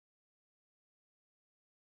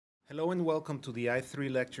Hello and welcome to the I3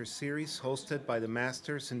 lecture series hosted by the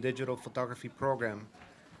Masters in Digital Photography program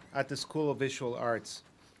at the School of Visual Arts.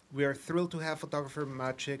 We are thrilled to have photographer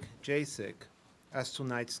Maciek Jasik as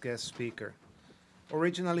tonight's guest speaker.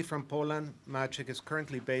 Originally from Poland, Maciek is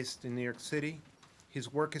currently based in New York City.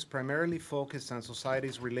 His work is primarily focused on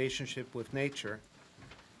society's relationship with nature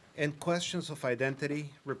and questions of identity,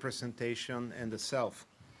 representation, and the self.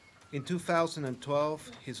 In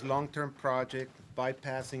 2012, his long-term project,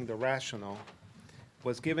 Bypassing the Rational,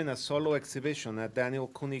 was given a solo exhibition at Daniel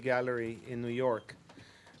Cooney Gallery in New York.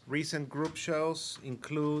 Recent group shows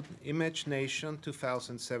include Image Nation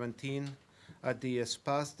 2017 at the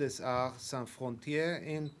Espace des Arts Sans Frontières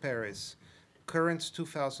in Paris, Currents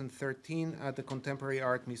 2013 at the Contemporary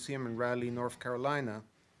Art Museum in Raleigh, North Carolina,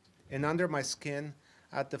 and Under My Skin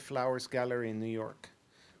at the Flowers Gallery in New York.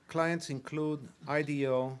 Clients include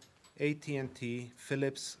IDEO, AT&T,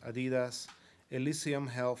 Philips, Adidas, Elysium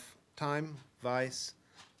Health, Time, Vice,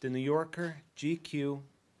 The New Yorker, GQ,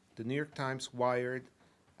 The New York Times, Wired,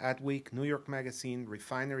 Adweek, New York Magazine,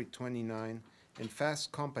 Refinery 29, and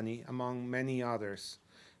Fast Company, among many others.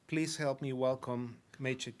 Please help me welcome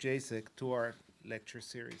Maciek Jasik to our lecture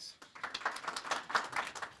series.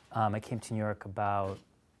 I came to New York about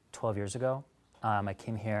 12 years ago. I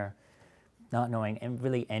came here not knowing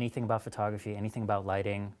really anything about photography, anything about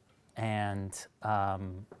lighting, and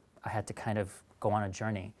I had to kind of go on a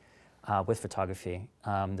journey with photography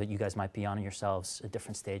that you guys might be on yourselves at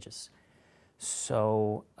different stages.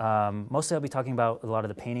 So mostly I'll be talking about a lot of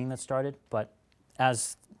the painting that started, but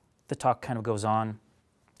as the talk kind of goes on,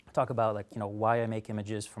 I'll talk about why I make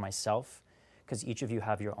images for myself, because each of you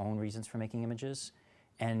have your own reasons for making images,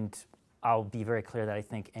 and I'll be very clear that I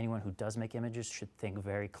think anyone who does make images should think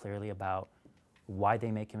very clearly about why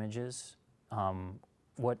they make images,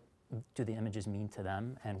 what do the images mean to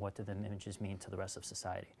them, and what do the images mean to the rest of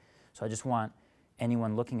society. So I just want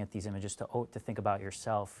anyone looking at these images to think about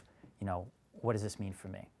yourself, what does this mean for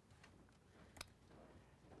me?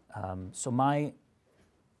 So my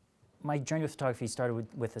journey with photography started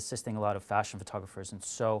with assisting a lot of fashion photographers, and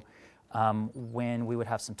so when we would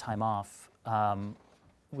have some time off,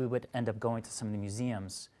 we would end up going to some of the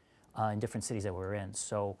museums in different cities that we were in.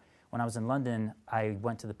 So when I was in London, I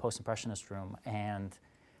went to the post-impressionist room, and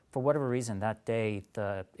for whatever reason, that day,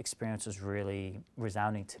 the experience was really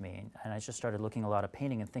resounding to me. And I just started looking a lot of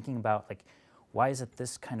painting and thinking about, why is it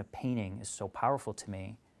this kind of painting is so powerful to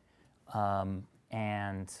me?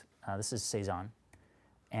 This is Cézanne.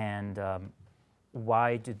 And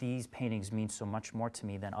why do these paintings mean so much more to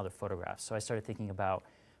me than other photographs? So I started thinking about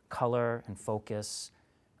color and focus,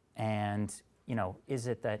 and is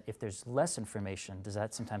it that if there's less information, does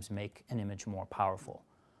that sometimes make an image more powerful?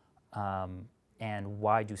 And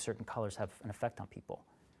why do certain colors have an effect on people?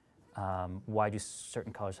 Why do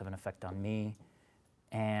certain colors have an effect on me?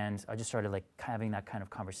 And I just started having that kind of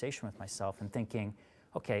conversation with myself and thinking,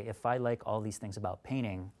 okay, if I like all these things about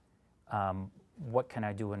painting, what can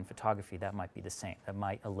I do in photography that might be the same, that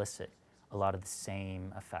might elicit a lot of the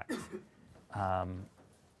same effect?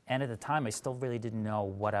 And at the time, I still really didn't know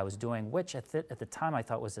what I was doing, which at the time I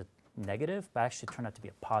thought was a negative, but actually turned out to be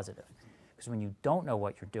a positive. Because when you don't know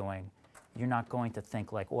what you're doing, you're not going to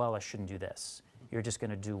think well, I shouldn't do this. You're just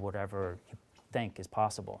going to do whatever you think is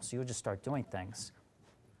possible. So you'll just start doing things.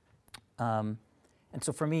 And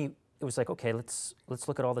so for me, it was okay, let's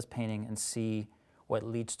look at all this painting and see what it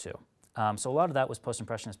leads to. So a lot of that was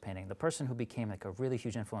post-impressionist painting. The person who became a really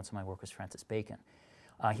huge influence on my work was Francis Bacon.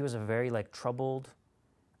 He was a very troubled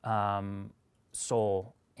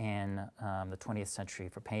soul in the 20th century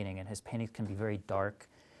for painting, and his paintings can be very dark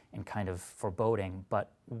and kind of foreboding,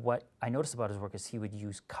 but what I noticed about his work is he would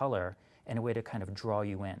use color in a way to kind of draw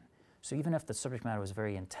you in. So even if the subject matter was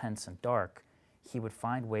very intense and dark, he would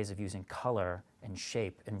find ways of using color and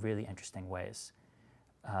shape in really interesting ways.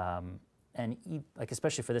 And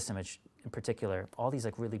especially for this image in particular, all these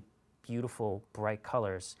really beautiful, bright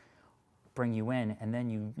colors bring you in, and then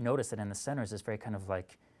you notice that in the center is this very kind of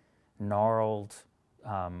gnarled,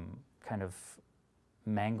 kind of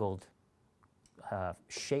mangled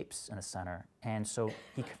shapes in the center. And so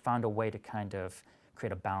he found a way to kind of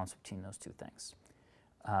create a balance between those two things.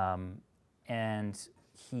 And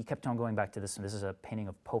he kept on going back to this, and this is a painting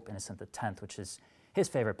of Pope Innocent X, which is his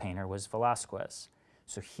favorite painter was Velázquez.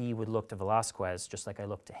 So he would look to Velázquez, just like I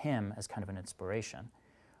looked to him, as kind of an inspiration.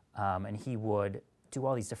 And he would do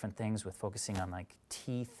all these different things with focusing on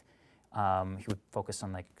teeth. He would focus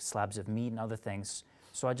on slabs of meat and other things.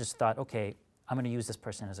 So I just thought, okay, I'm going to use this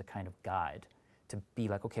person as a kind of guide to be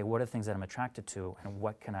okay, what are the things that I'm attracted to, and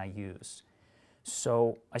what can I use?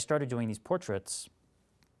 So I started doing these portraits,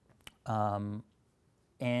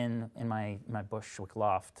 in my Bushwick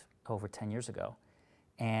loft over 10 years ago,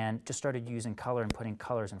 and just started using color and putting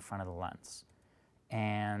colors in front of the lens,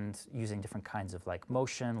 and using different kinds of like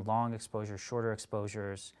motion, long exposures, shorter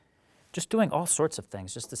exposures, just doing all sorts of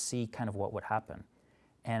things just to see kind of what would happen.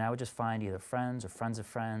 And I would just find either friends or friends of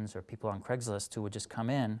friends or people on Craigslist who would just come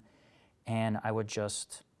in, and I would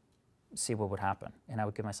just see what would happen. And I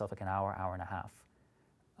would give myself like an hour, hour and a half.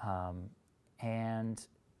 And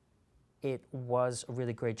it was a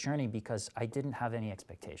really great journey because I didn't have any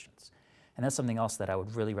expectations. And that's something else that I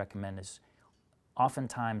would really recommend is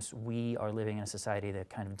oftentimes we are living in a society that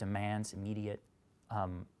kind of demands immediate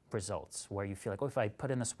results, where you feel like, oh, if I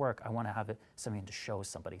put in this work, I want to have something to show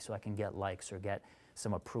somebody so I can get likes or get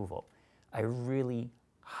some approval. I really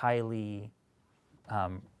highly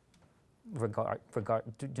do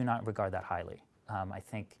not regard that highly. I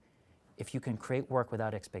think if you can create work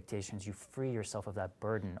without expectations, you free yourself of that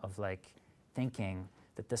burden of like thinking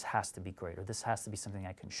that this has to be great or this has to be something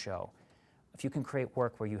I can show. If you can create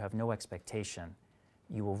work where you have no expectation,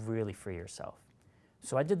 you will really free yourself.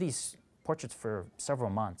 So I did these portraits for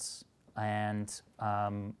several months, and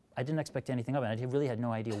I didn't expect anything of it. I really had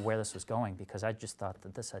no idea where this was going because I just thought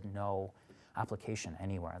that this had no application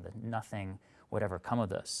anywhere, that nothing would ever come of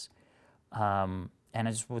this. And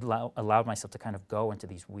I just would allow myself to kind of go into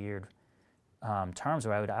these weird terms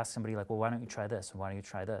where I would ask somebody like, well, why don't you try this? And why don't you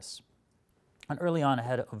try this? And early on, I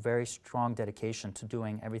had a very strong dedication to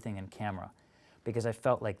doing everything in camera because I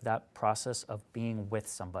felt like that process of being with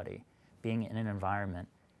somebody, being in an environment,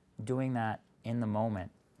 doing that in the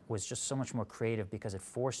moment was just so much more creative because it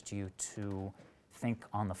forced you to think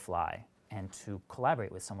on the fly and to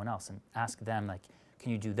collaborate with someone else and ask them, like,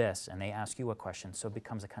 can you do this? And they ask you a question, so it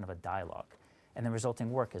becomes a kind of a dialogue. And the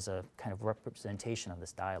resulting work is a kind of representation of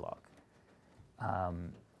this dialogue.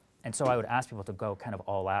 And so I would ask people to go kind of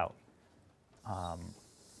all out.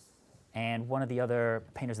 And one of the other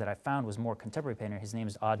painters that I found was more contemporary painter. His name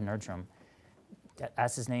is Odd Nerdrum.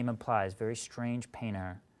 As his name implies, very strange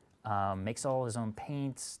painter. Makes all his own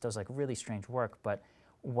paints, does like really strange work. But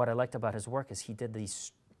what I liked about his work is he did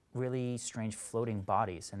these really strange floating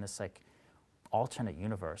bodies in this like alternate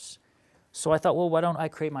universe. So I thought, well, why don't I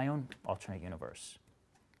create my own alternate universe?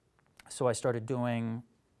 So I started doing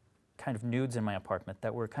kind of nudes in my apartment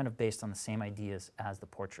that were kind of based on the same ideas as the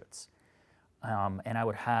portraits. And I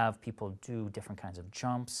would have people do different kinds of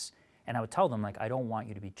jumps, and I would tell them, like, I don't want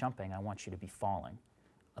you to be jumping, I want you to be falling,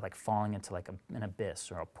 like falling into like an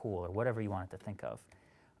abyss or a pool or whatever you wanted to think of.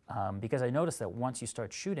 Because I noticed that once you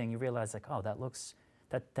start shooting, you realize like, oh,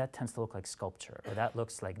 that tends to look like sculpture, or that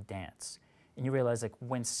looks like dance. And you realize like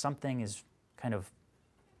when something is kind of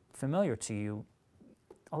familiar to you,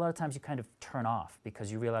 a lot of times you kind of turn off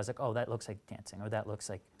because you realize like, oh, that looks like dancing, or that looks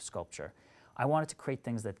like sculpture. I wanted to create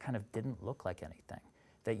things that kind of didn't look like anything,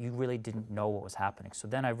 that you really didn't know what was happening. So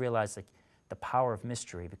then I realized like the power of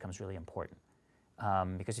mystery becomes really important.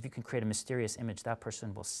 Because if you can create a mysterious image, that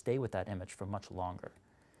person will stay with that image for much longer.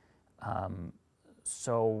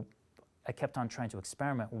 So I kept on trying to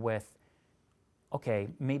experiment with, okay,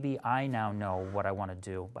 maybe I now know what I want to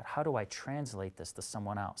do, but how do I translate this to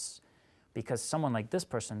someone else? Because someone like this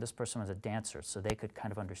person was a dancer, so they could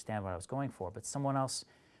kind of understand what I was going for, but someone else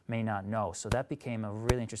may not know. So that became a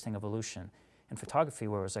really interesting evolution in photography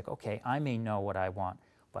where it was like, okay, I may know what I want,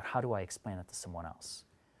 but how do I explain it to someone else?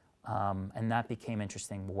 And that became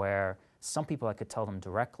interesting where some people I could tell them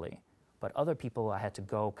directly, but other people I had to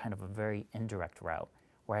go kind of a very indirect route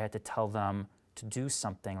where I had to tell them to do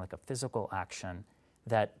something like a physical action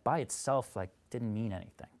that by itself like didn't mean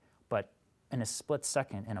anything. But in a split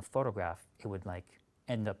second in a photograph, it would like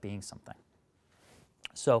end up being something.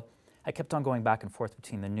 So I kept on going back and forth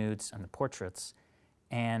between the nudes and the portraits,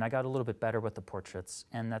 and I got a little bit better with the portraits.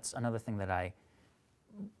 And that's another thing that I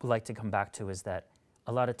like to come back to is that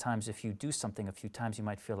a lot of times if you do something a few times, you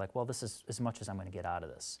might feel like, well, this is as much as I'm going to get out of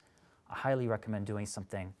this. I highly recommend doing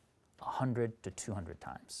something 100 to 200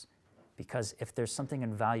 times. Because if there's something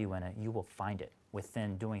in value in it, you will find it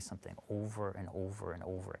within doing something over and over and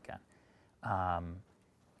over again.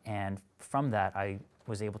 And from that, I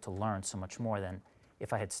was able to learn so much more than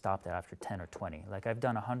if I had stopped it after 10 or 20. Like I've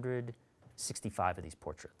done 165 of these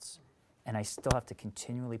portraits, and I still have to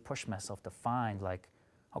continually push myself to find like,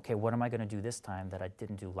 okay, what am I going to do this time that I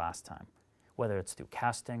didn't do last time? Whether it's through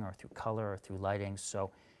casting or through color or through lighting. So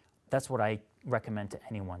that's what I recommend to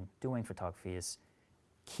anyone doing photography is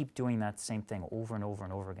keep doing that same thing over and over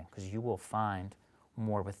and over again, because you will find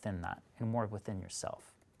more within that and more within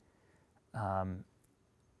yourself.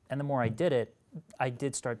 And the more I did it, I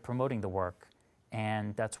did start promoting the work,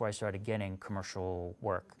 and that's where I started getting commercial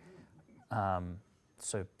work.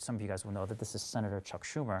 so some of you guys will know that this is Senator Chuck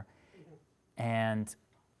Schumer. And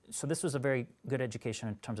so this was a very good education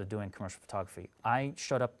in terms of doing commercial photography. I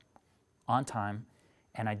showed up on time,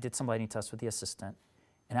 and I did some lighting tests with the assistant,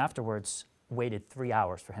 and afterwards waited 3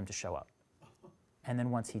 hours for him to show up. And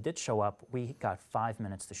then once he did show up, we got 5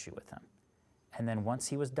 minutes to shoot with him. And then once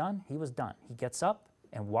he was done, he was done. He gets up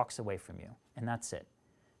and walks away from you, and that's it.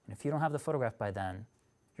 And if you don't have the photograph by then,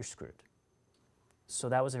 you're screwed. So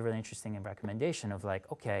that was a really interesting recommendation of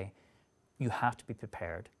like, okay, you have to be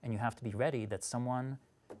prepared, and you have to be ready that someone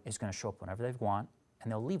is going to show up whenever they want,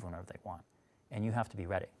 and they'll leave whenever they want, and you have to be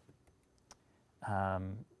ready.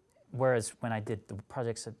 Whereas when I did the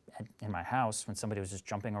projects in my house, when somebody was just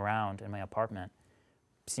jumping around in my apartment,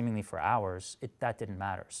 seemingly for hours, that didn't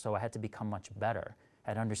matter. So I had to become much better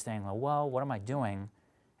at understanding, well, what am I doing,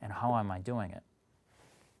 and how am I doing it?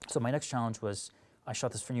 So my next challenge was, I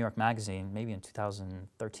shot this for New York Magazine, maybe in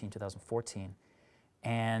 2013, 2014,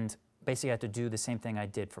 and basically I had to do the same thing I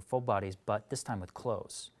did for full bodies, but this time with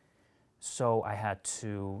clothes. So I had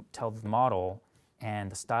to tell the model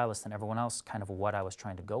and the stylist and everyone else kind of what I was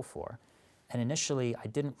trying to go for. And initially, I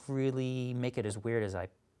didn't really make it as weird as I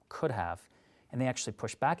could have. And they actually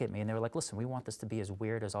pushed back at me, and they were like, listen, we want this to be as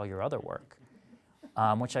weird as all your other work,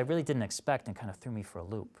 which I really didn't expect and kind of threw me for a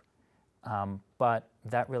loop. But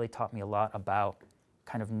that really taught me a lot about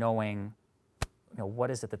kind of knowing,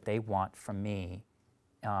 what is it that they want from me?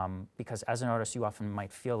 Because as an artist, you often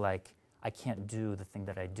might feel like I can't do the thing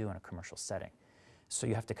that I do in a commercial setting. So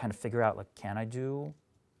you have to kind of figure out, like, can I do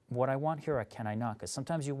what I want here, or can I not? Because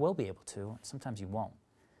sometimes you will be able to, and sometimes you won't.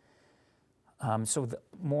 So the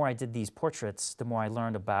more I did these portraits, the more I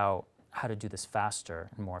learned about how to do this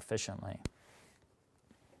faster and more efficiently.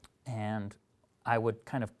 And I would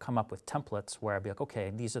kind of come up with templates where I'd be like,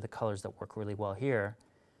 okay, these are the colors that work really well here,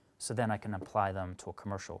 so then I can apply them to a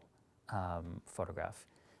commercial photograph.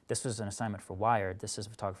 This was an assignment for Wired. This is a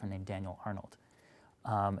photographer named Daniel Arnold.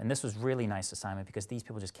 And this was really nice assignment because these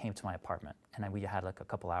people just came to my apartment, and we had like a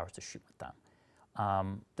couple hours to shoot with them.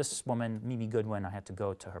 This woman, Mimi Goodwin, I had to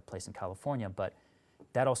go to her place in California, but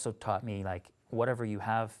that also taught me, like, whatever you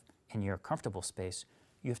have in your comfortable space,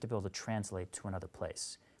 you have to be able to translate to another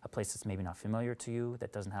place, a place that's maybe not familiar to you,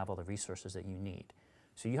 that doesn't have all the resources that you need.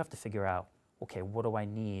 So you have to figure out, okay, what do I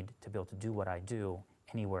need to be able to do what I do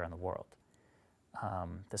anywhere in the world?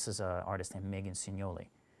 This is an artist named Megan Signoli.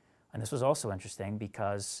 And this was also interesting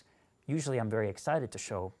because usually I'm very excited to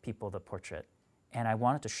show people the portrait. And I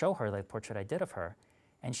wanted to show her the portrait I did of her.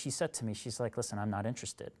 And she said to me, she's like, listen, I'm not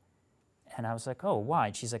interested. And I was like, oh, why?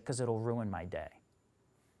 And she's like, because it'll ruin my day.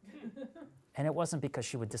 And it wasn't because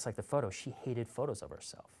she would dislike the photo. She hated photos of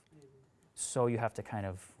herself. So you have to kind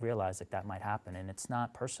of realize that that might happen. And it's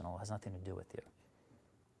not personal. It has nothing to do with you.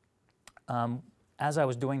 As I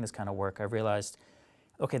was doing this kind of work, I realized,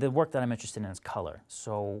 okay, the work that I'm interested in is color.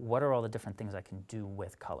 So what are all the different things I can do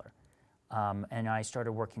with color? And I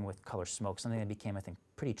started working with color smoke, something that became, I think,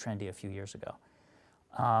 pretty trendy a few years ago.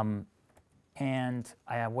 And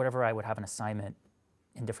whatever I would have an assignment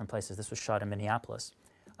in different places, this was shot in Minneapolis,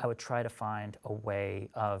 I would try to find a way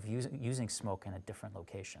of using smoke in a different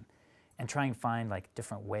location and try and find like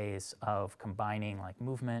different ways of combining like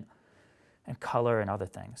movement and color and other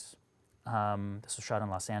things. This was shot in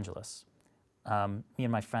Los Angeles. Me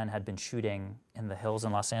and my friend had been shooting in the hills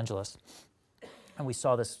in Los Angeles, and we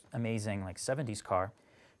saw this amazing like 70s car.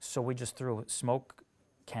 So we just threw a smoke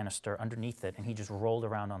canister underneath it, and he just rolled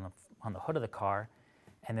around on the hood of the car,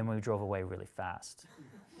 and then we drove away really fast.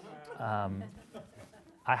 I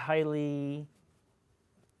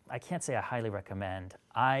can't say I highly recommend.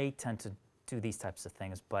 I tend to do these types of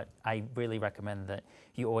things, but I really recommend that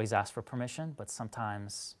you always ask for permission, but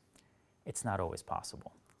sometimes it's not always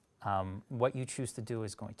possible. What you choose to do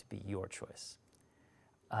is going to be your choice.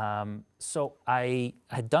 So I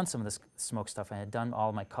had done some of this smoke stuff. I had done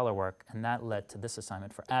all my color work, and that led to this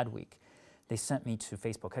assignment for Adweek. They sent me to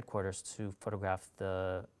Facebook headquarters to photograph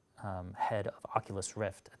the head of Oculus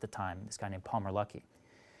Rift at the time, this guy named Palmer Luckey.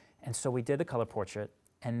 And so we did the color portrait,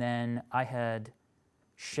 and then I had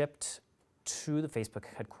shipped to the Facebook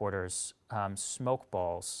headquarters smoke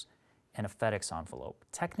balls in a FedEx envelope.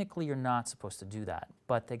 Technically, you're not supposed to do that,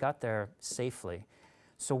 but they got there safely.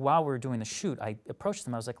 So while we were doing the shoot, I approached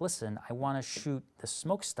them. I was like, listen, I want to shoot the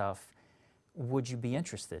smoke stuff. Would you be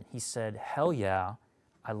interested? He said, hell yeah.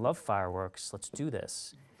 I love fireworks. Let's do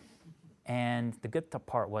this. And the good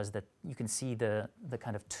part was that you can see the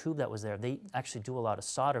kind of tube that was there. They actually do a lot of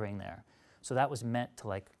soldering there. So that was meant to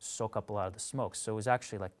like soak up a lot of the smoke. So it was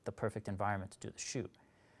actually like the perfect environment to do the shoot.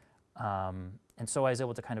 And so I was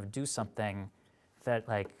able to kind of do something that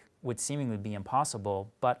like would seemingly be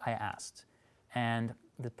impossible, but I asked. And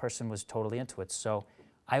the person was totally into it. So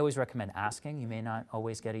I always recommend asking. You may not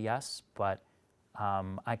always get a yes, but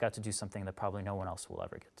I got to do something that probably no one else will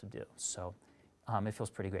ever get to do. So it feels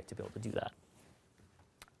pretty great to be able to do that.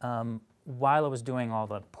 While I was doing all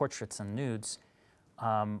the portraits and nudes,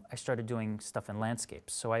 I started doing stuff in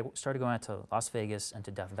landscapes. So I started going out to Las Vegas and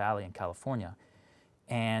to Death Valley in California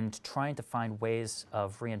and trying to find ways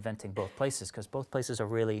of reinventing both places, because both places are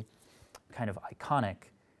really kind of iconic.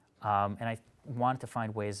 And I wanted to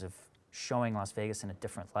find ways of showing Las Vegas in a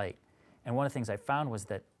different light. And one of the things I found was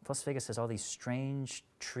that Las Vegas has all these strange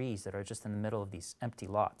trees that are just in the middle of these empty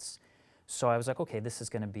lots. So I was like, okay, this is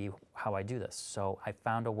going to be how I do this. So I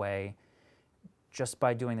found a way, just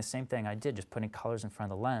by doing the same thing I did, just putting colors in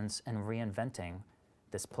front of the lens and reinventing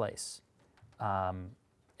this place. And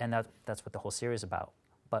that's what the whole series is about.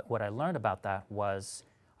 But what I learned about that was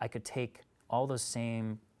I could take all those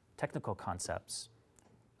same technical concepts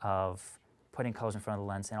of putting colors in front of the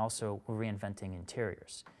lens and also reinventing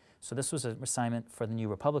interiors. So this was an assignment for the New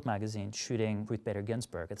Republic magazine, shooting Ruth Bader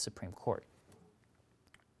Ginsburg at the Supreme Court.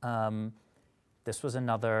 This was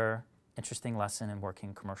another interesting lesson in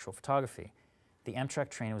working commercial photography. The Amtrak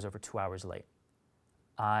train was over 2 hours late.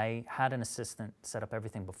 I had an assistant set up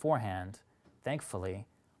everything beforehand, thankfully,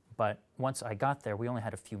 but once I got there, we only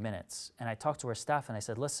had a few minutes. And I talked to our staff and I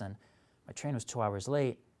said, listen, my train was 2 hours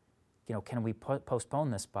late. You know, can we postpone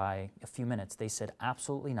this by a few minutes? They said,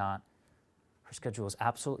 absolutely not. Her schedule is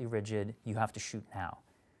absolutely rigid. You have to shoot now.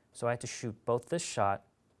 So I had to shoot both this shot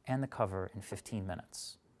and the cover in 15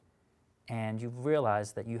 minutes. And you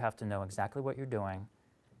realize that you have to know exactly what you're doing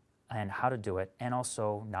and how to do it, and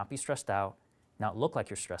also not be stressed out, not look like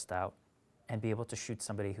you're stressed out, and be able to shoot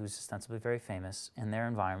somebody who's ostensibly very famous in their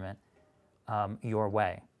environment your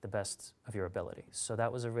way, the best of your ability. So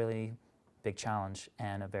that was a really big challenge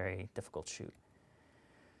and a very difficult shoot.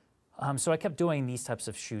 So I kept doing these types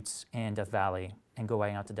of shoots in Death Valley and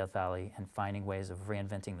going out to Death Valley and finding ways of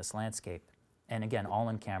reinventing this landscape. And again, all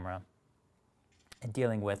in camera and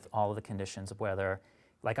dealing with all of the conditions of weather.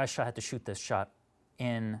 Like I had to shoot this shot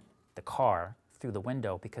in the car through the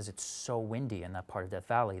window because it's so windy in that part of Death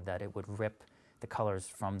Valley that it would rip the colors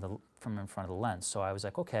from in front of the lens. So I was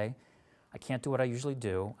like, okay, I can't do what I usually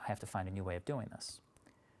do. I have to find a new way of doing this.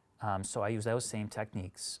 So I used those same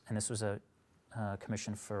techniques, and this was a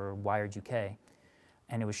commission for Wired UK,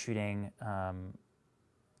 and it was shooting a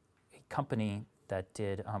company that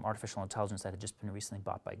did artificial intelligence that had just been recently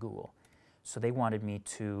bought by Google. So they wanted me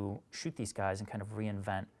to shoot these guys and kind of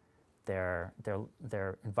reinvent their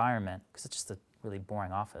environment, because it's just a really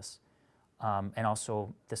boring office. And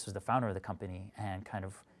also, this was the founder of the company, and kind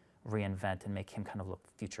of reinvent and make him kind of look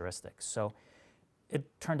futuristic. So it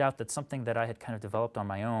turned out that something that I had kind of developed on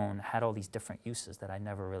my own had all these different uses that I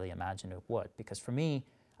never really imagined it would. Because for me,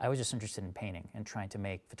 I was just interested in painting and trying to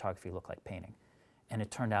make photography look like painting. And it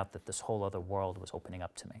turned out that this whole other world was opening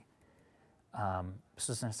up to me. This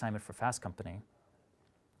was an assignment for Fast Company,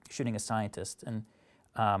 shooting a scientist and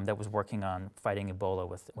that was working on fighting Ebola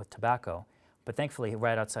with tobacco. But thankfully,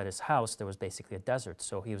 right outside his house, there was basically a desert.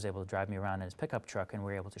 So he was able to drive me around in his pickup truck, and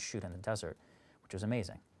we were able to shoot in the desert, which was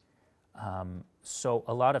amazing. So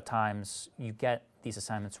a lot of times you get these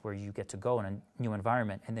assignments where you get to go in a new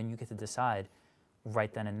environment, and then you get to decide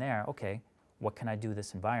right then and there, okay, what can I do in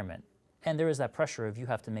this environment? And there is that pressure of you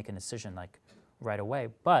have to make a decision like right away,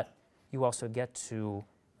 but you also get to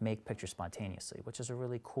make pictures spontaneously, which is a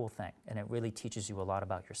really cool thing, and it really teaches you a lot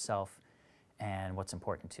about yourself and what's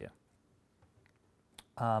important to you.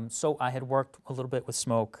 So I had worked a little bit with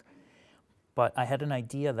smoke, but I had an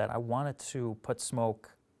idea that I wanted to put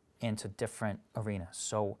smoke into different arenas.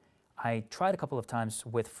 So I tried a couple of times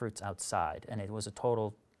with fruits outside, and it was a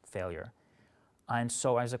total failure. And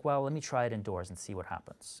so I was like, well, let me try it indoors and see what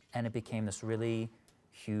happens. And it became this really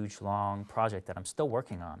huge, long project that I'm still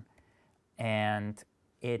working on. And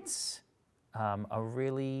it's a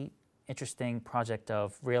really interesting project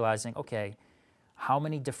of realizing, okay, how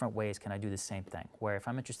many different ways can I do the same thing? Where if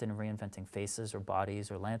I'm interested in reinventing faces or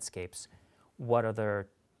bodies or landscapes, what other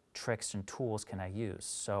tricks and tools can I use?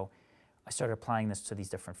 So I started applying this to these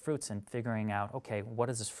different fruits and figuring out, okay, what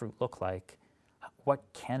does this fruit look like? What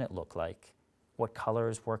can it look like? What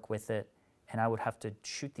colors work with it? And I would have to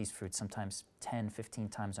shoot these fruits sometimes 10, 15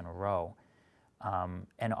 times in a row.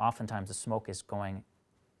 And oftentimes the smoke is going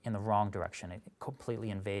in the wrong direction. It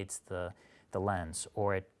completely invades the lens,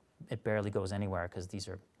 or it barely goes anywhere because these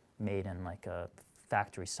are made in like a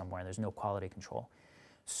factory somewhere. There's no quality control.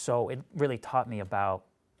 So it really taught me about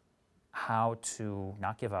how to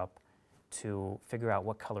not give up, to figure out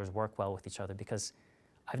what colors work well with each other, because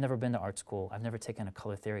I've never been to art school. I've never taken a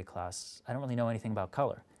color theory class. I don't really know anything about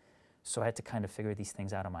color. So I had to kind of figure these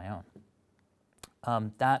things out on my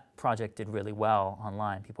own. That project did really well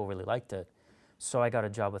online. People really liked it. So I got a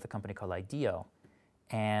job with a company called IDEO,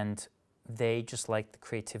 and they just liked the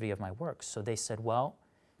creativity of my work. So they said, well,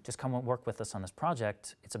 just come and work with us on this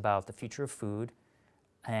project. It's about the future of food,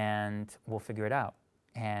 and we'll figure it out.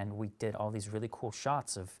 And we did all these really cool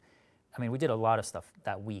shots of, I mean, we did a lot of stuff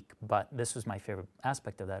that week, but this was my favorite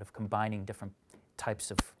aspect of that, of combining different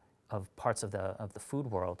types of parts of the food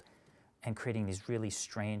world and creating these really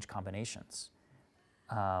strange combinations.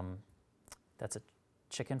 That's a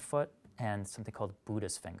chicken foot and something called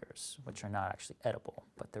Buddha's fingers, which are not actually edible,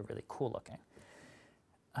 but they're really cool looking.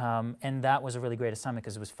 And that was a really great assignment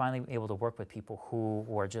because it was finally able to work with people who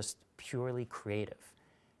were just purely creative.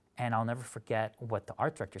 And I'll never forget what the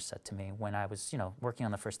art director said to me when I was, working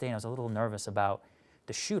on the first day, and I was a little nervous about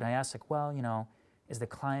the shoot. I asked, like, well, is the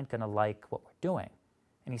client going to like what we're doing?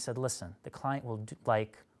 And he said, listen, the client will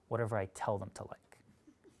like whatever I tell them to like,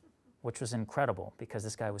 which was incredible because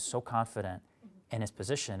this guy was so confident in his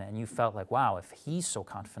position, and you felt like, wow, if he's so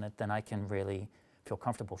confident, then I can really feel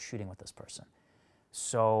comfortable shooting with this person.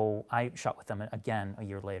 So I shot with them again a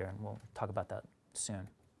year later, and we'll talk about that soon.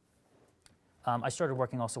 I started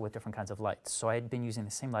working also with different kinds of lights. So I had been using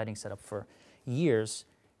the same lighting setup for years,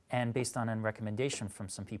 and based on a recommendation from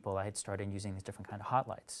some people, I had started using these different kind of hot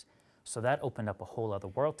lights. So that opened up a whole other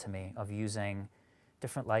world to me of using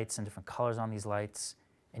different lights and different colors on these lights,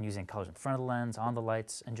 and using colors in front of the lens, on the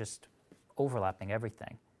lights, and just overlapping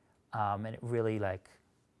everything. And it really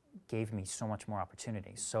gave me so much more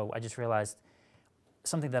opportunity. So I just realized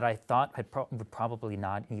something that I thought would probably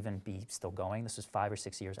not even be still going. This was 5 or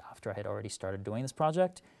 6 years after I had already started doing this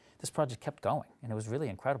project. This project kept going, and it was really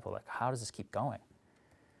incredible. Like, how does this keep going?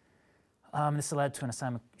 This led to an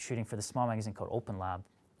assignment shooting for this small magazine called Open Lab,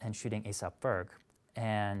 and shooting A$AP Ferg.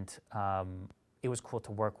 And it was cool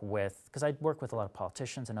to work with, because I'd work with a lot of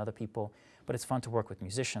politicians and other people, but it's fun to work with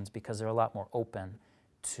musicians because they're a lot more open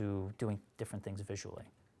to doing different things visually.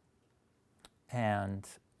 And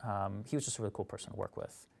he was just a really cool person to work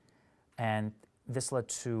with. And this led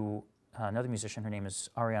to another musician. Her name is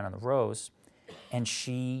Ariana Rose, and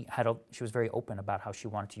she was very open about how she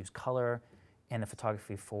wanted to use color in the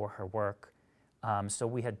photography for her work. So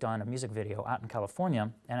we had done a music video out in California,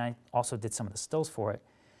 and I also did some of the stills for it.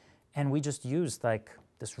 And we just used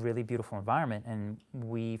this really beautiful environment, and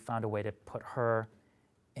we found a way to put her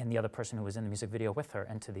and the other person who was in the music video with her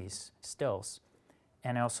into these stills.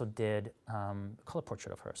 And I also did a color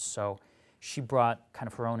portrait of her. So she brought kind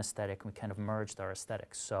of her own aesthetic, and we kind of merged our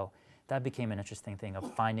aesthetics. So that became an interesting thing of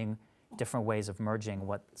finding different ways of merging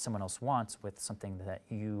what someone else wants with something that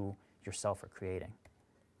you yourself are creating.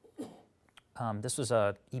 This was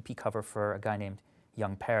a EP cover for a guy named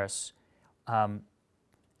Young Paris.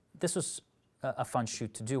 This was a fun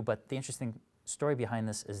shoot to do, but the interesting story behind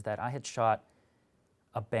this is that I had shot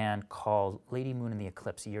a band called Lady Moon and the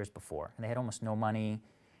Eclipse years before, and they had almost no money,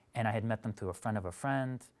 and I had met them through a friend of a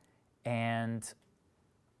friend, and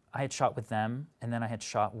I had shot with them, and then I had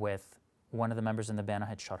shot with one of the members in the band. I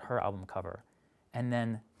had shot her album cover, and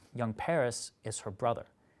then Young Paris is her brother.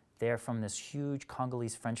 They're from this huge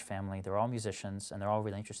Congolese French family. They're all musicians, and they're all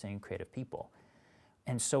really interesting and creative people.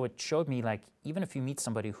 And so it showed me, even if you meet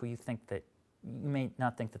somebody who you may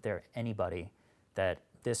not think that they're anybody, that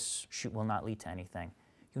this shoot will not lead to anything.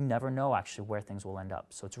 You never know actually where things will end up.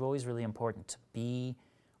 So it's always really important to be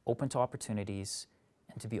open to opportunities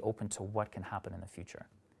and to be open to what can happen in the future.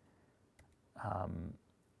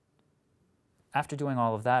 After doing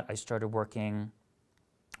all of that, I started working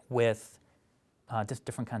with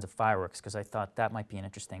different kinds of fireworks because I thought that might be an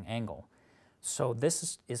interesting angle. So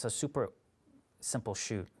this is a super simple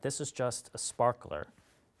shoot. This is just a sparkler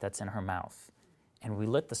that's in her mouth. And we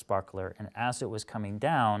lit the sparkler, and as it was coming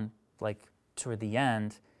down, toward the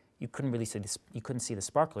end, you couldn't really see you couldn't see the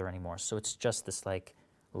sparkler anymore. So it's just this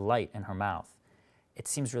light in her mouth. It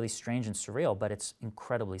seems really strange and surreal, but it's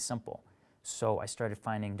incredibly simple. So I started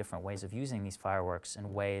finding different ways of using these fireworks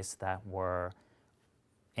in ways that were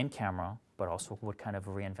in camera, but also would kind of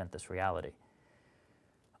reinvent this reality.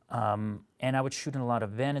 And I would shoot in a lot of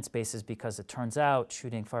vanity spaces because it turns out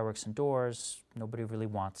shooting fireworks indoors, nobody really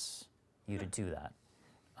wants you to do that.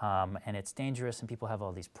 And it's dangerous, and people have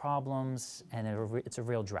all these problems, and it's a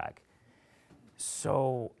real drag.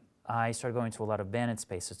 So I started going to a lot of vanity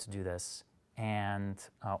spaces to do this, and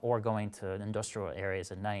or going to industrial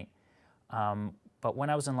areas at night. But when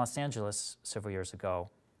I was in Los Angeles several years ago,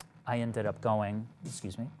 I ended up going,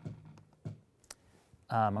 excuse me,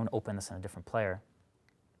 I'm going to open this in a different player.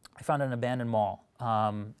 I found an abandoned mall.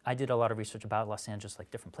 I did a lot of research about Los Angeles,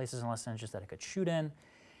 different places in Los Angeles that I could shoot in.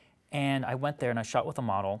 And I went there and I shot with a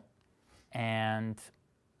model. And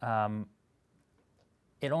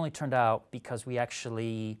it only turned out because we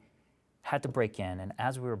actually had to break in, and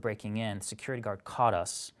as we were breaking in, the security guard caught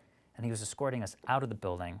us, and he was escorting us out of the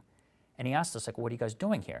building, and he asked us, like, what are you guys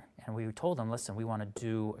doing here? And we told him, listen, we want to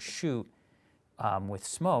do a shoot with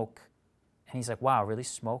smoke. And he's like, wow, really,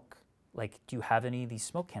 smoke? Like, do you have any of these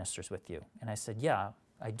smoke canisters with you? And I said, yeah,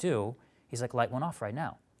 I do. He's like, light one off right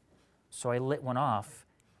now. So I lit one off,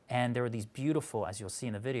 and there were these beautiful, as you'll see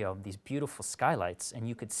in the video, these beautiful skylights, and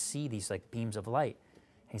you could see these like beams of light.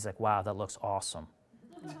 And he's like, wow, that looks awesome.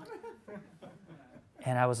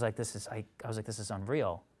 And I was like, this is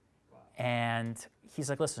unreal. And he's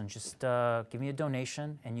like, listen, just give me a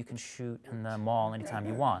donation, and you can shoot in the mall anytime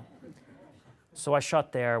you want. So I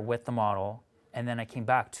shot there with the model, and then I came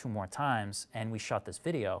back 2 more times, and we shot this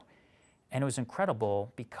video. And it was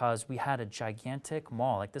incredible because we had a gigantic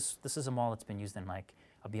mall. Like this is a mall that's been used in like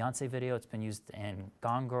a Beyonce video. It's been used in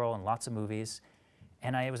Gone Girl and lots of movies.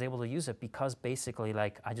 And I was able to use it because basically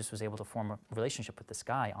like I just was able to form a relationship with this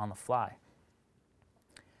guy on the fly.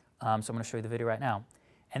 So I'm going to show you the video right now.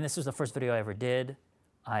 And this was the first video I ever did.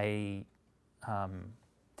 I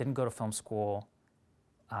didn't go to film school.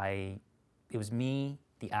 It was me,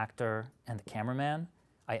 the actor, and the cameraman.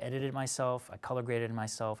 I edited myself, I color graded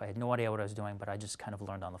myself. I had no idea what I was doing, but I just kind of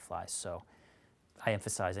learned on the fly. So I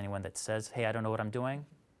emphasize anyone that says, hey, I don't know what I'm doing,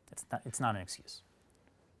 it's not an excuse.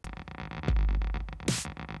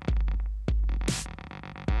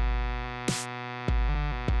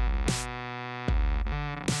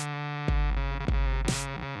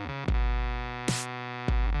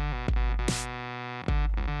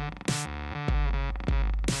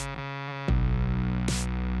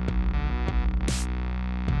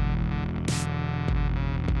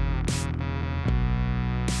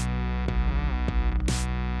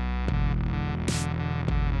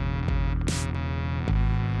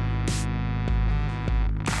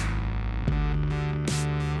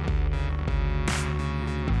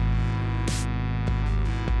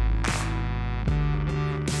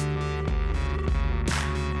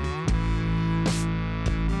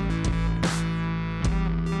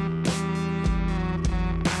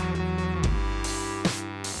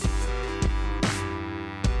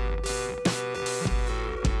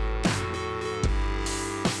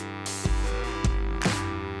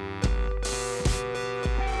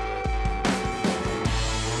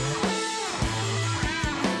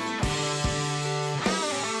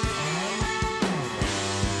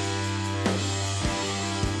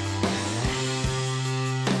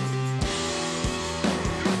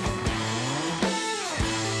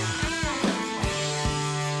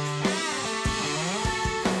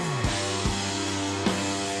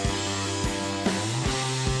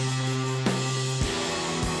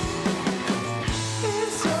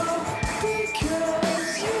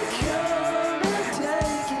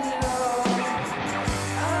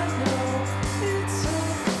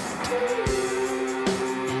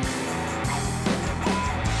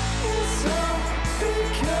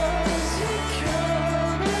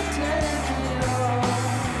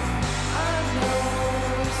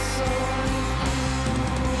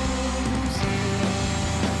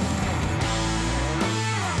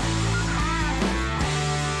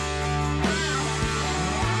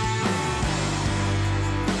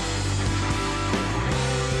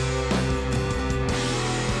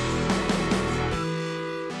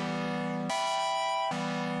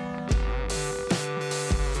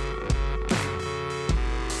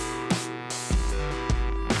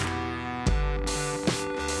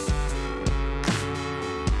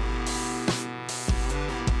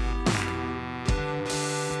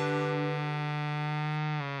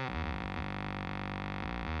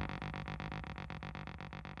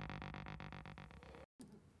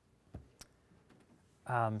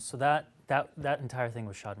 So that entire thing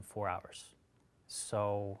was shot in 4 hours.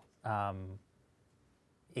 So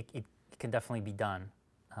it can definitely be done.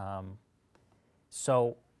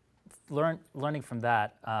 So learning from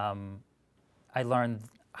that, I learned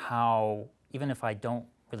how, even if I don't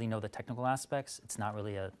really know the technical aspects, it's not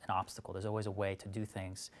really an obstacle. There's always a way to do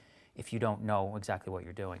things if you don't know exactly what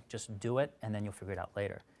you're doing. Just do it, and then you'll figure it out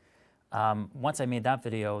later. Once I made that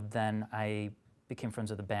video, then I became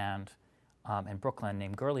friends with a band in Brooklyn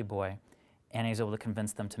named Girly Boy, and I was able to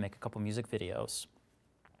convince them to make a couple music videos.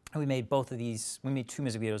 And we made both of these, we made 2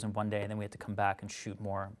 music videos in one day, and then we had to come back and shoot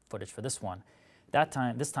more footage for this one.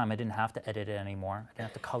 This time I didn't have to edit it anymore. I didn't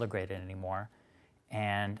have to color grade it anymore.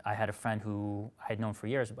 And I had a friend who I had known for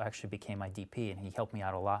years, who actually became my DP, and he helped me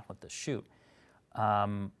out a lot with the shoot.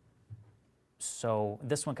 So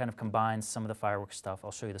this one kind of combines some of the fireworks stuff.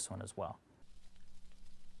 I'll show you this one as well.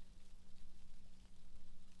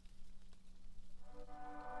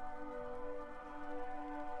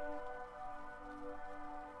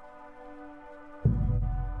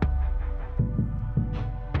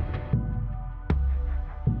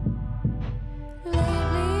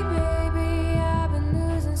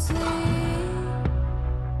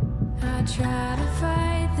 I try to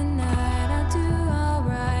fight the night, I'll do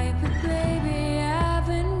alright. But baby, I've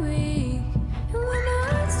been weak. And when my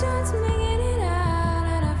heart starts making it out,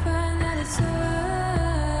 and I find that it's over,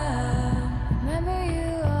 remember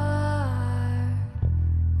you are,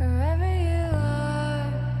 wherever you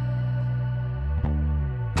are.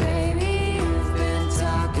 Baby, you've been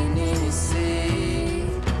talking in your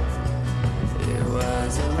sleep. It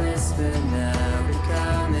was a whisper, now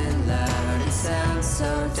becoming loud. It sounds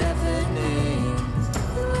so deafening.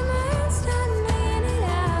 And when my head starts making it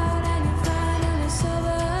out, and you finally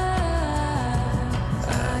sober,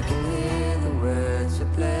 I can hear the words you're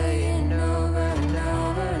playing over and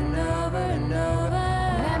over and over and over.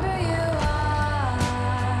 Remember you are,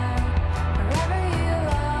 wherever you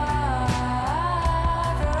are,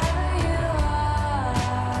 forever you are,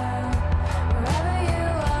 wherever you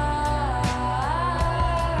are.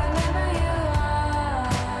 Remember you are,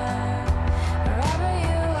 wherever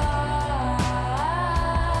you are,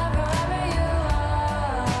 forever you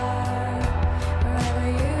are, wherever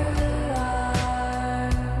you are.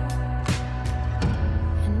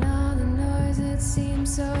 And all the noise that seems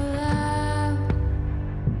so loud,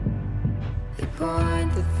 they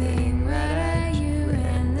point the thing right at you,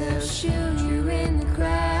 and they'll shoot you in the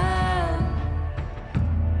crowd.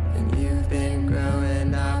 And you've been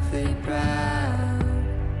growing awfully proud,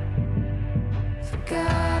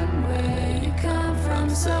 forgotten where you come from,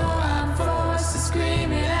 so I'm forced to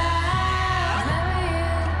scream it out. Remember you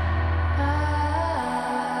are,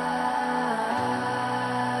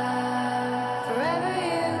 forever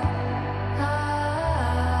you are.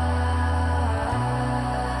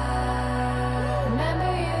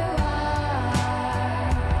 Remember you are,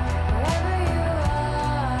 wherever you are,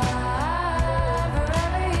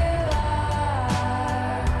 forever you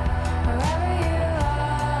are, wherever you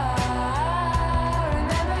are.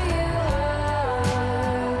 Remember you are, wherever you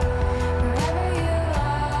are,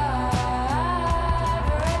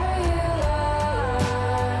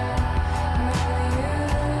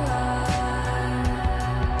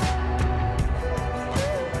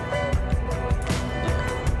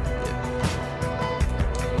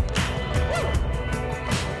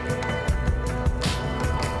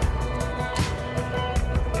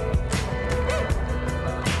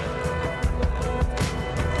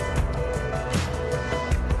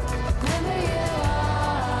 forever you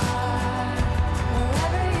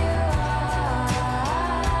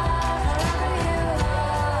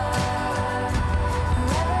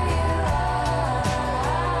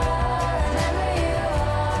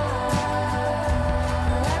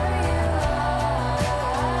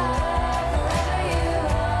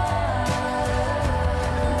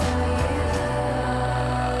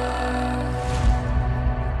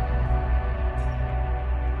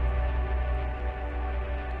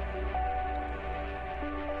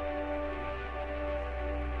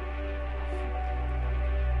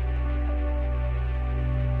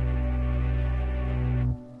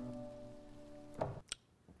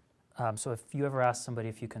So if you ever ask somebody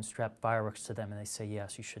if you can strap fireworks to them and they say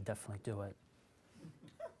yes, you should definitely do it.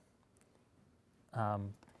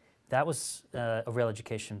 That was a real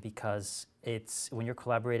education, because it's when you're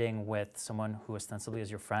collaborating with someone who ostensibly is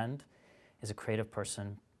your friend, is a creative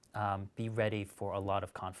person, be ready for a lot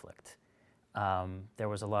of conflict. There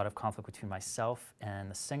was a lot of conflict between myself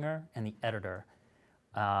and the singer and the editor,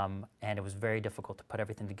 and it was very difficult to put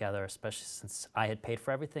everything together, especially since I had paid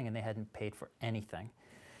for everything and they hadn't paid for anything.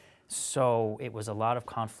 So it was a lot of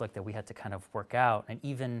conflict that we had to kind of work out, and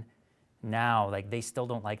even now, like, they still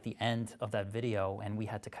don't like the end of that video, and we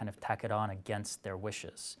had to kind of tack it on against their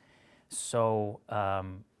wishes. So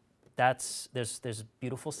there's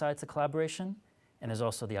beautiful sides to collaboration, and there's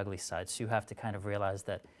also the ugly side. So you have to kind of realize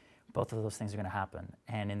that both of those things are going to happen,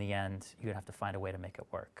 and in the end, you have to find a way to make it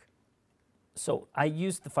work. So I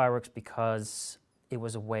used the fireworks because it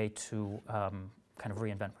was a way to kind of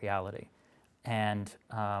reinvent reality. And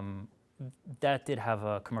that did have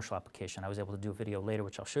a commercial application. I was able to do a video later,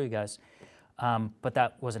 which I'll show you guys, but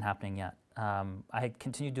that wasn't happening yet. I had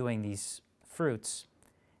continued doing these fruits,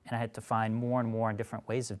 and I had to find more and more different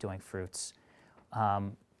ways of doing fruits,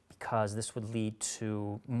 because this would lead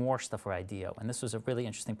to more stuff for IDEO. And this was a really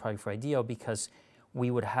interesting project for IDEO, because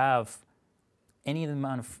we would have any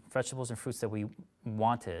amount of vegetables and fruits that we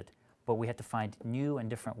wanted, but we had to find new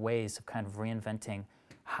and different ways of kind of reinventing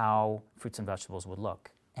how fruits and vegetables would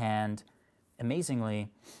look. And amazingly,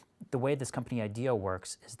 the way this company IDEO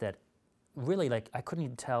works is that really, like, I couldn't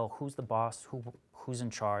even tell who's the boss, who's in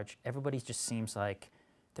charge. Everybody just seems like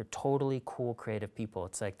they're totally cool, creative people.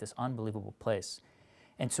 It's like this unbelievable place.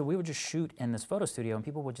 And so we would just shoot in this photo studio, and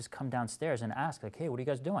people would just come downstairs and ask, like, hey, what are you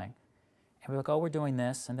guys doing? And we're like, oh, we're doing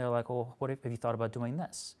this. And they're like, well, what have you thought about doing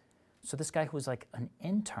this? So this guy who was like an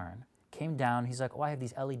intern came down. He's like, oh, I have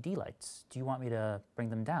these LED lights. Do you want me to bring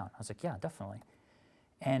them down? I was like, yeah, definitely.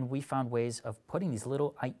 And we found ways of putting these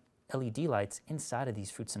little LED lights inside of these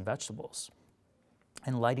fruits and vegetables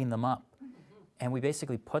and lighting them up. And we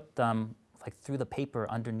basically put them like through the paper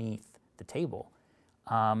underneath the table.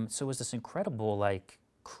 So it was this incredible like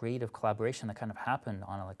creative collaboration that kind of happened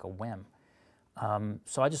on like a whim.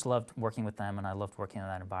 So I just loved working with them, and I loved working in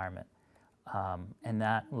that environment. And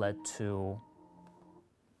that led to,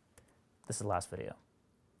 this is the last video.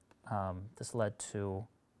 This led to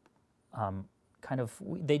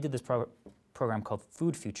they did this program called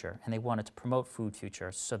Food Future, and they wanted to promote Food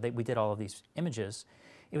Future. So we did all of these images.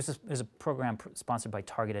 It was a program sponsored by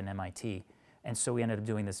Target and MIT. And so we ended up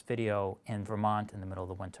doing this video in Vermont in the middle of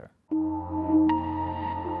the winter.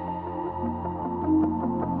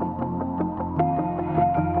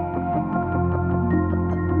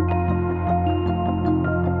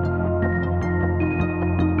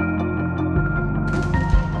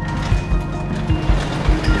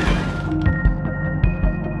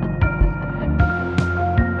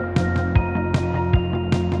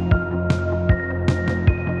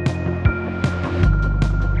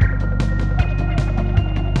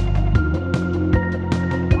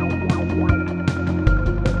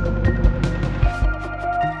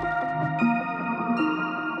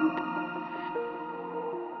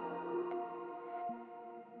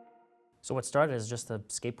 So what started as just a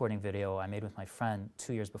skateboarding video I made with my friend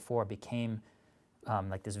 2 years before became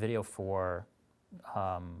like this video for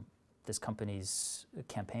this company's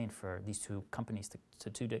campaign for these two companies to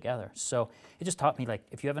do together. So it just taught me, like,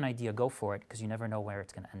 if you have an idea, go for it, because you never know where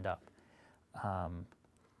it's going to end up.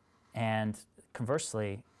 And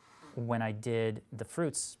conversely, when I did the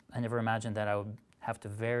fruits, I never imagined that I would have to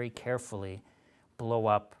very carefully blow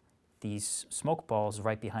up these smoke balls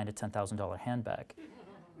right behind a $10,000 handbag.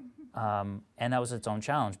 And that was its own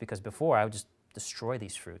challenge, because before I would just destroy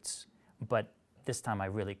these fruits, but this time I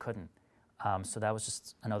really couldn't. So that was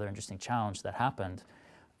just another interesting challenge that happened,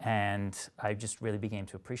 and I just really began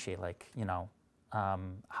to appreciate, like, you know,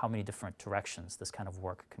 how many different directions this kind of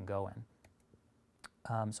work can go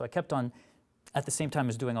in. So I kept on, at the same time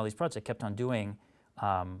as doing all these projects, I kept on doing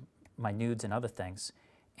my nudes and other things,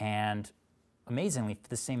 and amazingly, for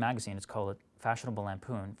the same magazine, it's called Fashionable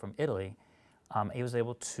Lampoon from Italy, I was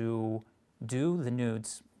able to do the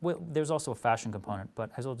nudes. Well, there's also a fashion component, but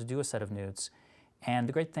I was able to do a set of nudes. And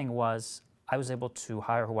the great thing was I was able to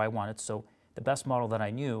hire who I wanted. So the best model that I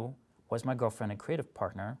knew was my girlfriend and creative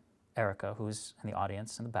partner, Erica, who's in the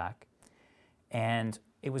audience in the back. And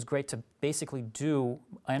it was great to basically do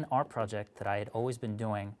an art project that I had always been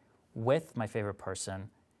doing with my favorite person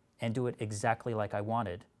and do it exactly like I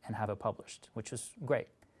wanted and have it published, which was great.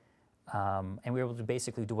 And we were able to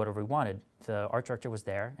basically do whatever we wanted. The art director was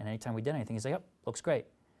there, and anytime we did anything, he's like, yep, looks great.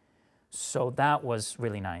 So that was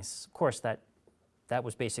really nice. Of course, that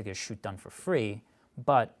was basically a shoot done for free,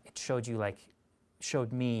 but it showed you, like,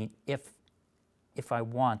 showed me if I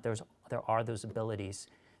want, there are those abilities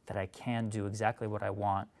that I can do exactly what I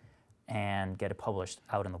want and get it published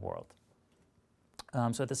out in the world.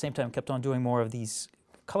 So at the same time, I kept on doing more of these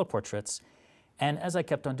color portraits, and as I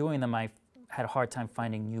kept on doing them, I had a hard time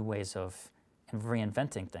finding new ways of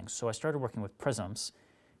reinventing things. So I started working with prisms,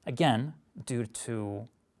 again, due to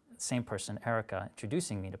the same person, Erica,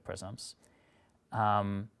 introducing me to prisms.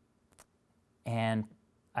 And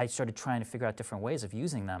I started trying to figure out different ways of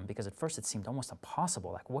using them, because at first it seemed almost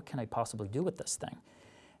impossible. Like, what can I possibly do with this thing?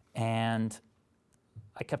 And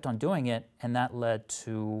I kept on doing it, and that led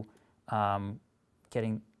to I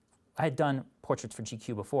had done portraits for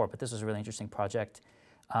GQ before, but this was a really interesting project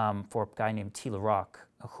for a guy named T. LaRock,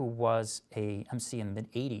 who was a MC in the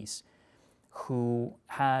mid-'80s, who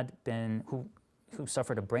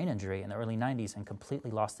suffered a brain injury in the early '90s and completely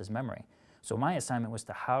lost his memory. So my assignment was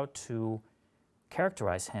to how to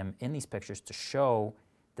characterize him in these pictures to show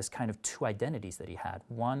this kind of two identities that he had.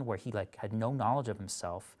 One where he, like, had no knowledge of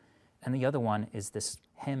himself, and the other one is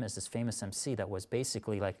him as this famous MC that was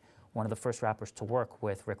basically like one of the first rappers to work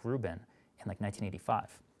with Rick Rubin in like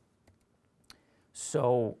 1985.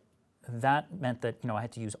 So that meant that, you know, I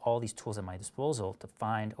had to use all these tools at my disposal to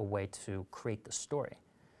find a way to create the story.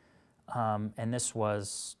 And this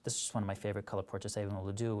is one of my favorite color portraits I've been able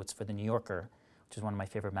to do. It's for The New Yorker, which is one of my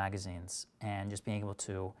favorite magazines. And just being able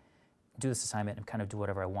to do this assignment and kind of do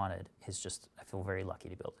whatever I wanted is just, I feel very lucky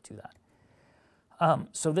to be able to do that.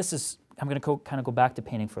 So this is, I'm going to kind of go back to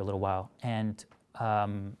painting for a little while. And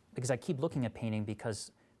because I keep looking at painting,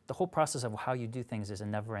 because the whole process of how you do things is a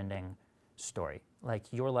never-ending story. Like,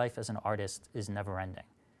 your life as an artist is never-ending.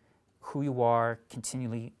 who you are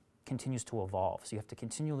continues to evolve. So you have to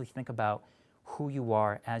continually think about who you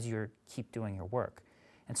are as you keep doing your work.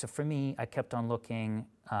 And so for me, I kept on looking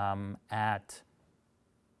at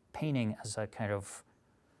painting as a kind of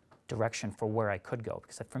direction for where I could go.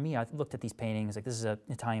 Because for me, I looked at these paintings, like this is an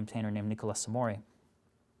Italian painter named Nicola Samori,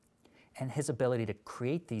 and his ability to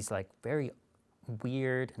create these like very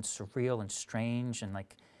weird and surreal and strange and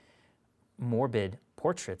like morbid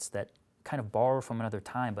portraits that kind of borrow from another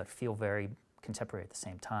time but feel very contemporary at the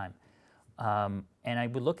same time. And I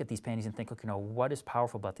would look at these paintings and think, look, what is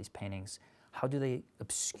powerful about these paintings? How do they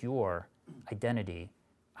obscure identity?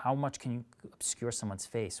 How much can you obscure someone's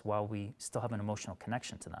face while we still have an emotional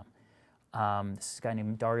connection to them? This is a guy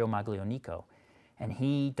named Dario Maglionico, and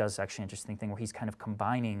he does actually an interesting thing where he's kind of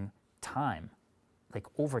combining time. Like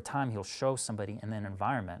over time, he'll show somebody in an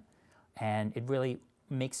environment, and it really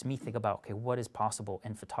makes me think about, okay, what is possible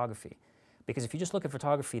in photography? Because if you just look at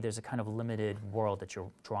photography, there's a kind of limited world that you're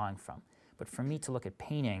drawing from. But for me to look at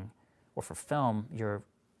painting or for film, you're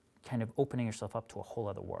kind of opening yourself up to a whole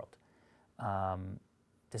other world.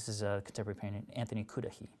 This is a contemporary painter, Anthony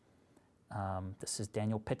Cudahy. This is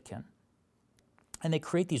Daniel Pitkin. And they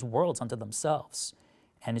create these worlds unto themselves.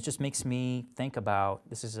 And it just makes me think about,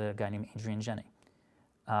 this is a guy named Adrian Jenny,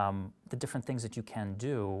 the different things that you can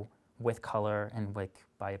do with color and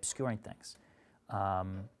by obscuring things.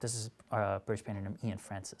 This is a British painter named Ian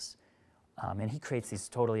Francis. And he creates these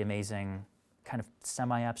totally amazing kind of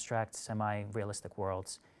semi-abstract, semi-realistic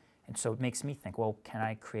worlds. And so it makes me think, well, can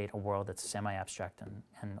I create a world that's semi-abstract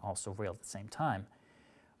and also real at the same time?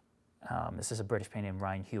 This is a British painter named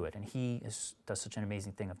Ryan Hewitt, and he does such an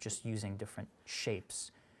amazing thing of just using different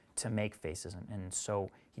shapes to make faces. And so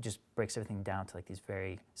he just breaks everything down to like these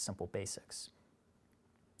very simple basics.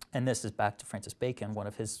 And this is back to Francis Bacon, one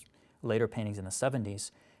of his later paintings in the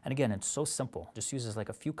 70s. And again, it's so simple, just uses like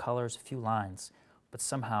a few colors, a few lines, but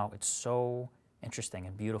somehow it's so interesting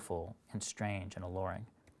and beautiful and strange and alluring.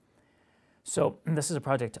 So this is a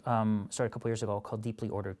project started a couple years ago called Deeply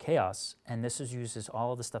Ordered Chaos, and this uses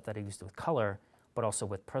all of the stuff that I used with color, but also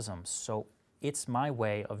with prisms. So it's my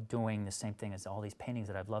way of doing the same thing as all these paintings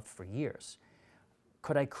that I've loved for years.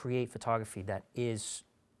 Could I create photography that is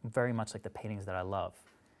very much like the paintings that I love?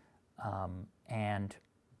 And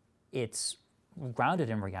it's grounded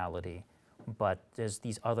in reality, but there's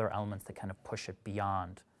these other elements that kind of push it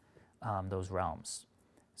beyond those realms.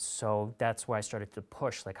 So that's why I started to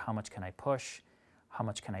push, like how much can I push, how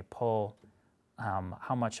much can I pull,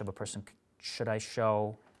 how much of a person should I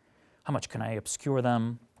show, how much can I obscure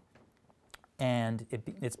them, and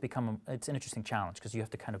it's an interesting challenge because you have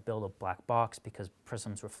to kind of build a black box because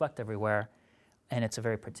prisms reflect everywhere, and it's a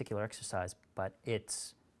very particular exercise, but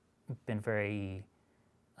it's been very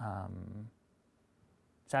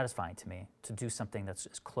satisfying to me to do something that's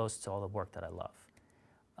as close to all the work that I love.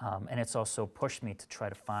 And it's also pushed me to try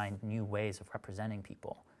to find new ways of representing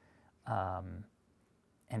people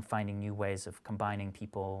and finding new ways of combining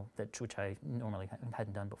people which I normally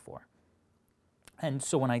hadn't done before. And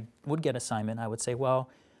so when I would get assignment, I would say, well,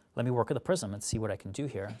 let me work with a prism and see what I can do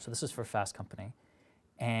here. So this is for Fast Company.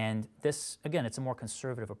 And this, again, it's a more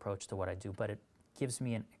conservative approach to what I do, but it gives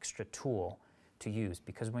me an extra tool to use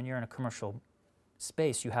because when you're in a commercial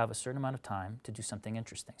space, you have a certain amount of time to do something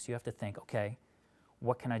interesting. So you have to think, okay,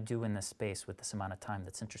 what can I do in this space with this amount of time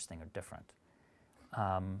that's interesting or different?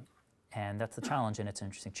 And that's the challenge, and it's an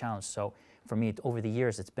interesting challenge. So for me, over the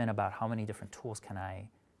years, it's been about how many different tools can I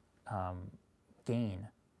gain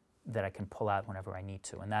that I can pull out whenever I need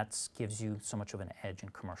to. And that gives you so much of an edge in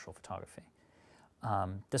commercial photography.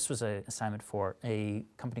 This was an assignment for a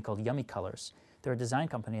company called Yummy Colors. They're a design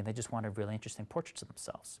company, and they just wanted really interesting portraits of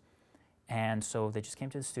themselves. And so they just came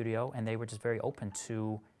to the studio, and they were just very open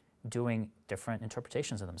to doing different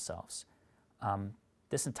interpretations of themselves.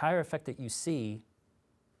 This entire effect that you see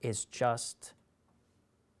is just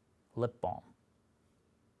lip balm.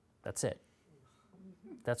 That's it.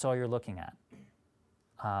 That's all you're looking at.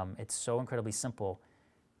 It's so incredibly simple.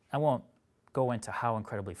 I won't go into how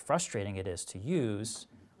incredibly frustrating it is to use,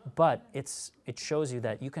 but it shows you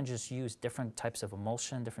that you can just use different types of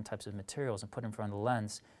emulsion, different types of materials, and put in front of the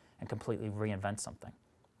lens and completely reinvent something.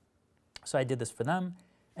 So I did this for them.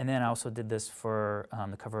 And then I also did this for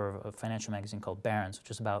the cover of a financial magazine called Barron's, which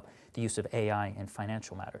is about the use of AI in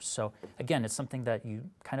financial matters. So again, it's something that you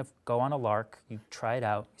kind of go on a lark, you try it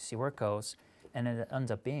out, you see where it goes, and it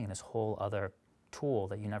ends up being this whole other tool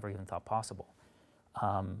that you never even thought possible.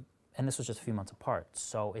 And this was just a few months apart.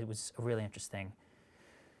 So it was a really interesting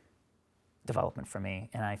development for me,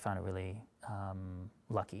 and I found it really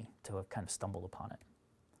lucky to have kind of stumbled upon it.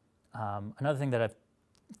 Another thing that I've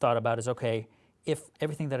thought about is, okay, if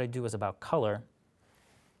everything that I do is about color,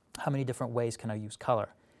 how many different ways can I use color?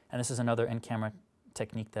 And this is another in-camera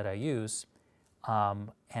technique that I use,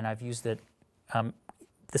 and I've used it.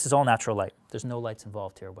 This is all natural light. There's no lights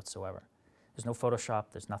involved here whatsoever. There's no Photoshop,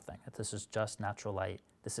 there's nothing. This is just natural light.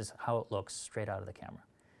 This is how it looks straight out of the camera.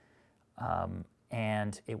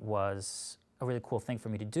 And it was a really cool thing for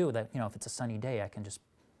me to do that, if it's a sunny day, I can just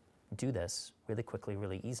do this really quickly,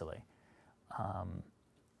 really easily.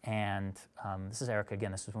 This is Erica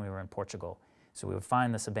again, this is when we were in Portugal. So we would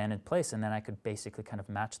find this abandoned place, and then I could basically kind of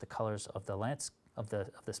match the colors of the of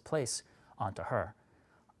this place onto her.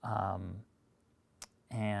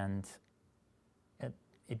 And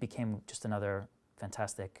it became just another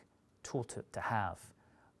fantastic tool to have.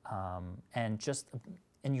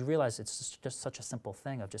 And you realize it's just such a simple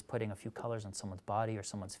thing of just putting a few colors on someone's body or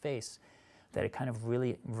someone's face that it kind of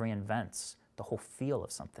really reinvents the whole feel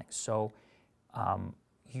of something. So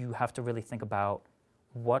you have to really think about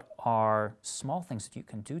what are small things that you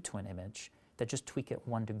can do to an image that just tweak it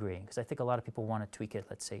 1 degree. Because I think a lot of people want to tweak it,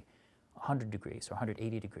 let's say, 100 degrees or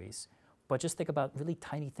 180 degrees. But just think about really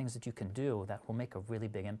tiny things that you can do that will make a really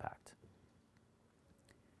big impact.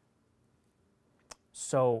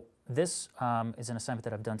 So this is an assignment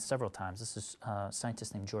that I've done several times. This is a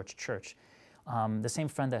scientist named George Church. The same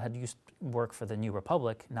friend that had used to work for the New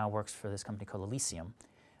Republic now works for this company called Elysium.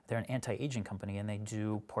 They're an anti-aging company, and they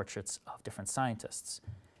do portraits of different scientists.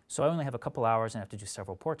 So I only have a couple hours, and I have to do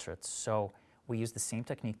several portraits. So we use the same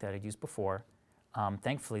technique that I'd used before.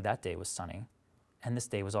 Thankfully, that day was sunny, and this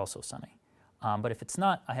day was also sunny. But if it's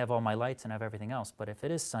not, I have all my lights and I have everything else. But if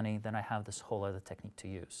it is sunny, then I have this whole other technique to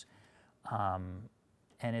use.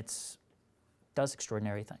 And it does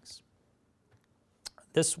extraordinary things.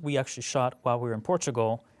 This we actually shot while we were in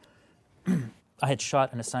Portugal. I had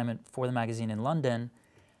shot an assignment for the magazine in London,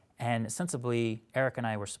 and ostensibly Eric and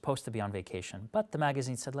I were supposed to be on vacation, but the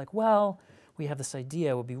magazine said, like, well, we have this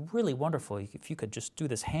idea, it would be really wonderful if you could just do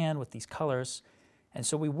this hand with these colors. And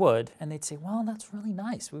so we would, and they'd say, well, that's really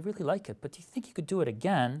nice, we really like it, but do you think you could do it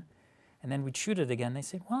again? And then we'd shoot it again. They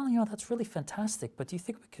said, well, that's really fantastic, but do you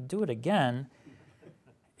think we could do it again?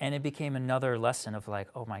 And it became another lesson of like,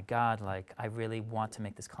 oh my God, like I really want to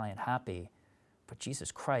make this client happy, but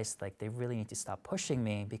Jesus Christ, like they really need to stop pushing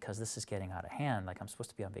me because this is getting out of hand. Like I'm supposed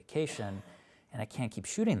to be on vacation and I can't keep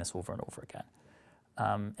shooting this over and over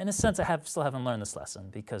again. In a sense, I still haven't learned this lesson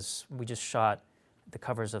because we just shot the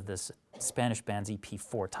covers of this Spanish band's EP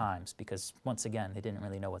 4 times because once again, they didn't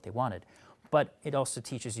really know what they wanted. But it also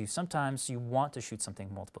teaches you sometimes you want to shoot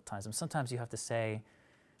something multiple times, and sometimes you have to say,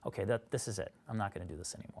 okay, this is it. I'm not going to do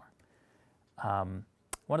this anymore.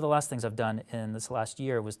 One of the last things I've done in this last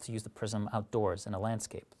year was to use the prism outdoors in a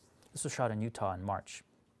landscape. This was shot in Utah in March.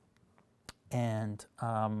 And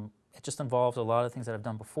it just involves a lot of things that I've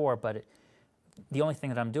done before, but the only thing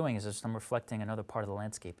that I'm doing is just I'm reflecting another part of the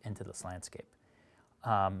landscape into this landscape.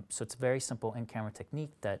 So it's a very simple in-camera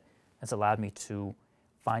technique that has allowed me to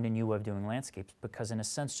find a new way of doing landscapes because in a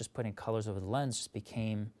sense, just putting colors over the lens just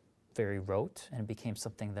became very rote and it became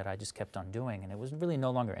something that I just kept on doing and it was really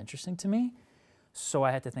no longer interesting to me. So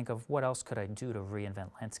I had to think of what else could I do to reinvent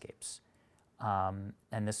landscapes. And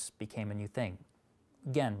this became a new thing.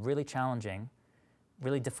 Again, really challenging,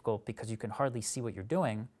 really difficult because you can hardly see what you're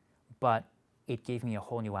doing, but it gave me a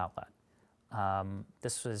whole new outlet.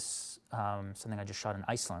 This was something I just shot in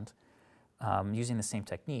Iceland using the same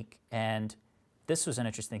technique. And this was an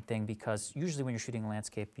interesting thing because usually when you're shooting a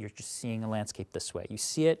landscape, you're just seeing a landscape this way. You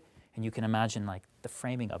see it and you can imagine like the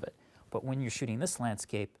framing of it. But when you're shooting this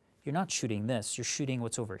landscape, you're not shooting this, you're shooting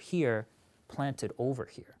what's over here planted over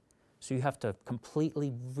here. So you have to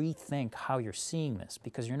completely rethink how you're seeing this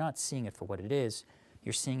because you're not seeing it for what it is,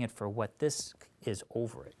 you're seeing it for what this is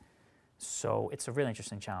over it. So it's a really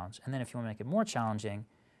interesting challenge. And then if you want to make it more challenging,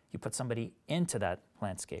 you put somebody into that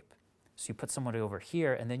landscape. So you put somebody over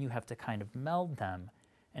here and then you have to kind of meld them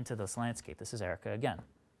into this landscape. This is Erica again.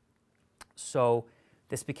 So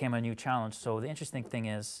this became a new challenge. So the interesting thing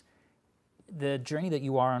is the journey that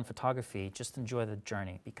you are on photography, just enjoy the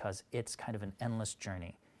journey because it's kind of an endless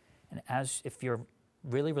journey. And if you're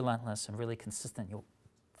really relentless and really consistent, you'll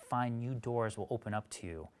find new doors will open up to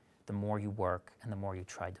you the more you work and the more you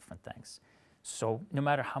try different things. So no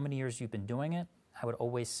matter how many years you've been doing it, I would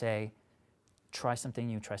always say, try something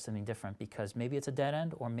new, try something different because maybe it's a dead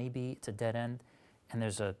end or maybe it's a dead end and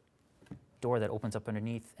there's a door that opens up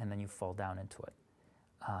underneath and then you fall down into it.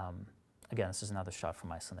 Again, this is another shot from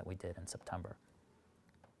Iceland that we did in September.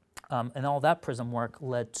 And all that prism work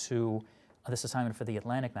led to this assignment for the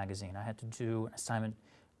Atlantic magazine. I had to do an assignment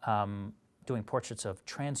doing portraits of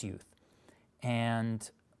trans youth. And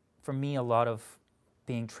for me, a lot of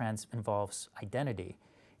being trans involves identity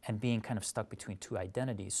and being kind of stuck between two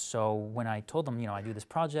identities. So when I told them, I do this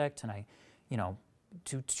project and I,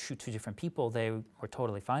 to shoot two different people, they were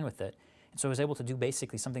totally fine with it. And so I was able to do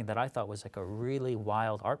basically something that I thought was like a really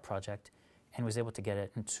wild art project and was able to get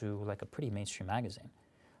it into like a pretty mainstream magazine.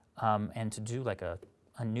 And to do like a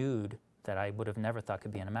nude that I would have never thought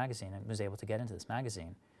could be in a magazine, and was able to get into this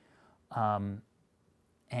magazine.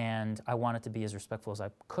 And I wanted to be as respectful as I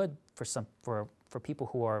could for people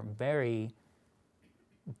who are very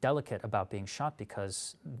delicate about being shot,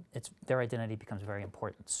 because their identity becomes very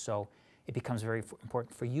important. So it becomes very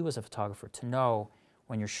important for you as a photographer to know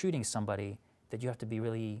when you're shooting somebody that you have to be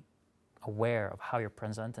really aware of how you're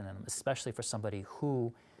presenting them, especially for somebody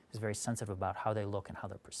who is very sensitive about how they look and how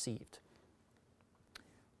they're perceived.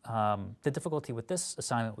 The difficulty with this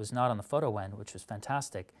assignment was not on the photo end, which was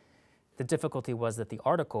fantastic. The difficulty was that the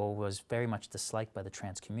article was very much disliked by the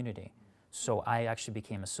trans community. So I actually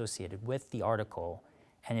became associated with the article,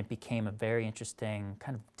 and it became a very interesting,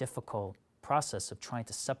 kind of difficult process of trying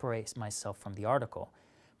to separate myself from the article.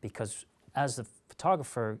 Because as a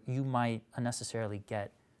photographer, you might unnecessarily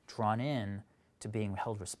get drawn in to being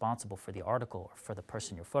held responsible for the article or for the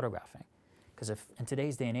person you're photographing. Because if in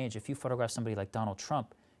today's day and age, if you photograph somebody like Donald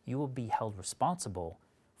Trump, you will be held responsible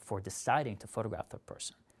for deciding to photograph that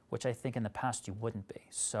person, which I think in the past you wouldn't be.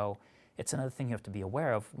 So it's another thing you have to be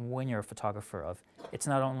aware of when you're a photographer of, it's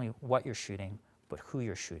not only what you're shooting, but who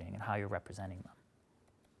you're shooting and how you're representing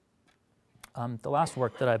them. The last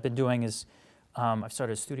work that I've been doing is I've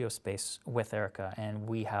started a studio space with Erica, and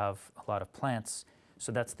we have a lot of plants.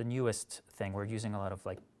 So that's the newest thing. We're using a lot of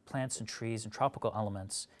like plants and trees and tropical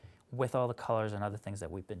elements with all the colors and other things that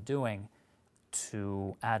we've been doing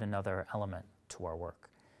to add another element to our work.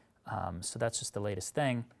 So that's just the latest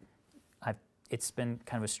thing. It's been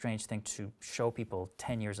kind of a strange thing to show people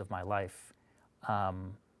 10 years of my life. I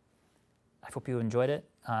hope you enjoyed it.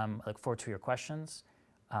 I look forward to your questions.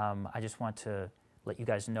 I just want to let you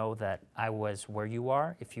guys know that I was where you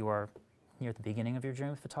are if you are near the beginning of your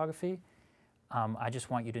journey with photography. I just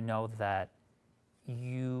want you to know that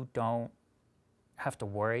you don't have to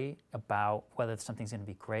worry about whether something's going to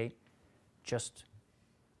be great. Just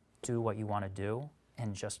do what you want to do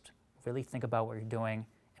and just really think about what you're doing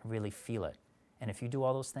and really feel it. And if you do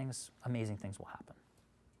all those things, amazing things will happen.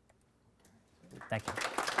 Thank you.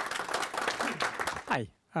 Hi.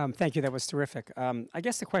 Thank you. That was terrific. I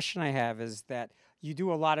guess the question I have is that you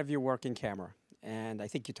do a lot of your work in camera. And I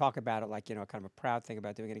think you talk about it like, kind of a proud thing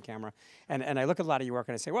about doing it in camera. And I look at a lot of your work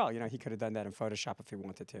and I say, well, he could have done that in Photoshop if he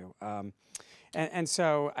wanted to. And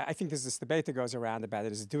so I think there's this debate that goes around about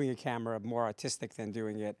it. Is doing a camera more artistic than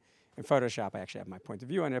doing it in Photoshop? I actually have my point of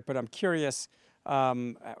view on it, but I'm curious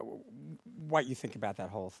what you think about that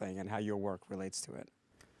whole thing and how your work relates to it.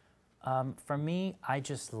 For me, I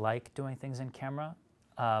just like doing things in camera.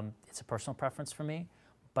 It's a personal preference for me.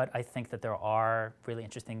 But I think that there are really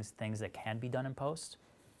interesting things that can be done in post.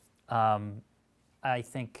 I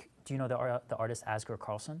think, do you know the artist Asger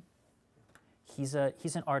Carlson? He's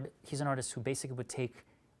an artist who basically would take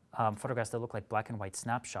photographs that look like black and white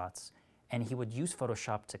snapshots, and he would use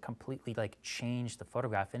Photoshop to completely like change the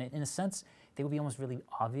photograph. And in a sense, they would be almost really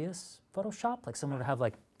obvious Photoshop, like someone would have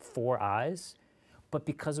like 4 eyes, but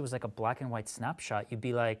because it was like a black and white snapshot, you'd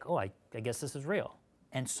be like, oh, I guess this is real.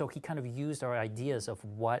 And so he kind of used our ideas of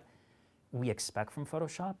what we expect from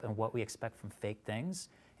Photoshop and what we expect from fake things.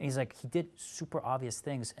 And he's like, he did super obvious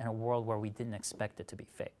things in a world where we didn't expect it to be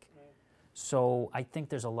fake. Right. So I think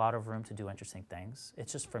there's a lot of room to do interesting things.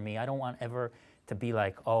 It's just for me, I don't want ever to be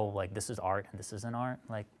like, oh, like this is art and this isn't art.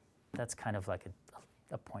 Like that's kind of like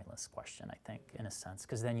a pointless question, I think, in a sense,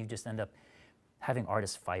 because then you just end up having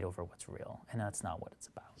artists fight over what's real, and that's not what it's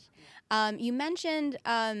about. You mentioned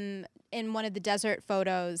in one of the desert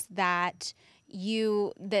photos that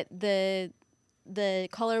the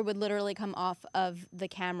color would literally come off of the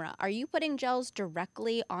camera. Are you putting gels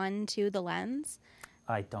directly onto the lens?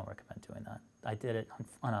 I don't recommend doing that. I did it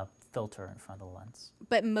on a filter in front of the lens.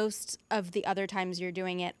 But most of the other times you're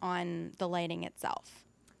doing it on the lighting itself.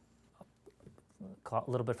 A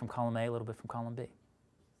little bit from column A, a little bit from column B.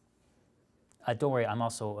 Don't worry, I'm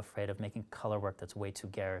also afraid of making color work that's way too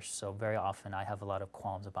garish, so very often I have a lot of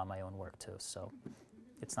qualms about my own work too, so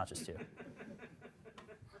it's not just you.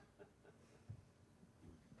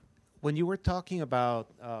 When you were talking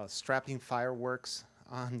about strapping fireworks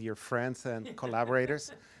on your friends and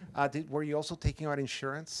collaborators, were you also taking out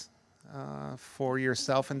insurance for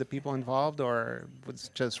yourself and the people involved, or was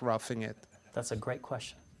it just roughing it? That's a great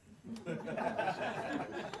question.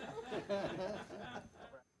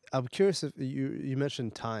 I'm curious if you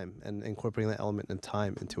mentioned time and incorporating that element and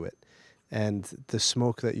time into it. And the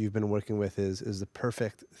smoke that you've been working with is the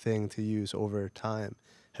perfect thing to use over time.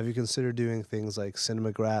 Have you considered doing things like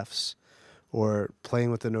cinemagraphs or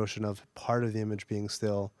playing with the notion of part of the image being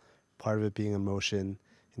still, part of it being in motion,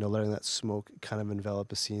 letting that smoke kind of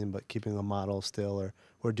envelop a scene but keeping a model still,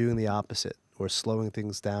 or doing the opposite, or slowing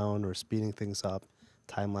things down or speeding things up,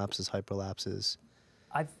 time lapses, hyperlapses?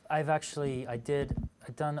 I've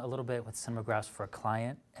done a little bit with cinemagraphs for a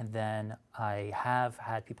client, and then I have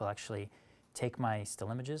had people actually take my still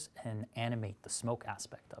images and animate the smoke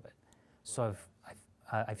aspect of it. So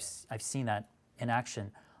I've seen that in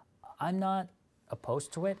action. I'm not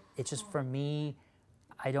opposed to it. It's just for me,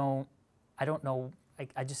 I don't know. I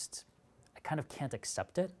kind of can't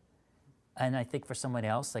accept it. And I think for someone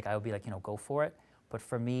else, like I would be like, go for it. But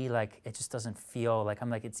for me, like it just doesn't feel like, I'm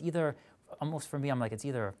like, it's either, almost for me, I'm like, it's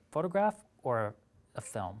either a photograph or a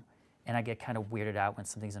film. And I get kind of weirded out when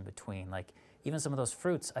something's in between. Like even some of those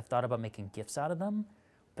fruits, I've thought about making GIFs out of them.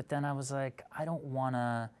 But then I was like, I don't want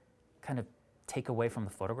to kind of take away from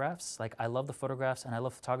the photographs. Like I love the photographs and I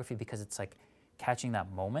love photography because it's like catching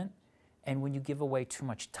that moment. And when you give away too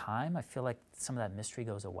much time, I feel like some of that mystery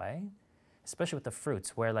goes away, especially with the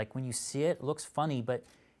fruits, where like when you see it, it looks funny, but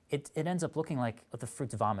it ends up looking like the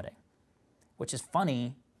fruit's vomiting, which is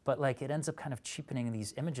funny, but like it ends up kind of cheapening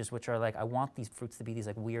these images, which are like, I want these fruits to be these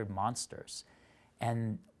like weird monsters.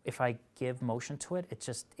 And if I give motion to it,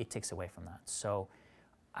 it takes away from that. So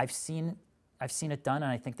I've seen it done,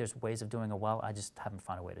 and I think there's ways of doing it well. I just haven't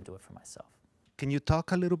found a way to do it for myself. Can you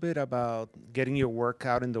talk a little bit about getting your work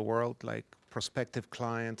out in the world, like prospective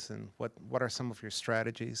clients, and what are some of your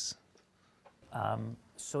strategies?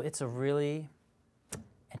 So it's a really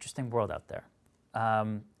interesting world out there.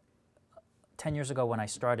 10 years ago when I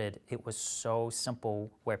started, it was so simple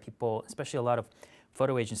where people, especially a lot of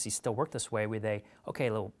photo agencies still work this way, where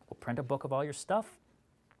we'll print a book of all your stuff,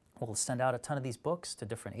 we'll send out a ton of these books to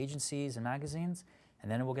different agencies and magazines, and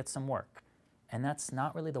then we'll get some work. And that's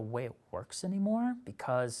not really the way it works anymore,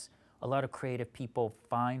 because a lot of creative people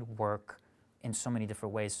find work in so many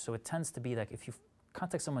different ways. So it tends to be like if you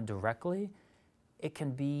contact someone directly, it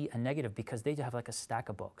can be a negative because they have like a stack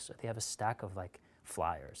of books, or they have a stack of like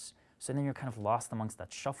flyers. So then you're kind of lost amongst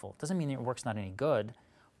that shuffle. Doesn't mean your work's not any good,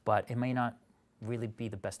 but it may not really be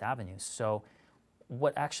the best avenue. So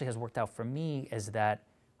what actually has worked out for me is that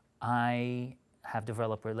I have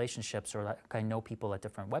developed relationships, or like I know people at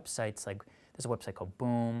different websites. Like there's a website called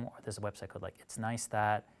Boom, or there's a website called like It's Nice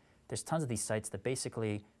That. There's tons of these sites that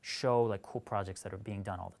basically show like cool projects that are being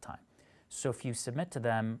done all the time. So if you submit to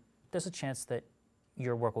them, there's a chance that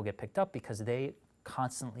your work will get picked up because they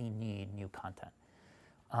constantly need new content.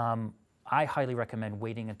 I highly recommend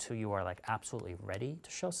waiting until you are like absolutely ready to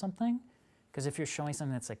show something, because if you're showing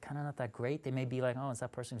something that's like kind of not that great, they may be like, oh, it's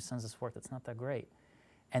that person who sends this work that's not that great.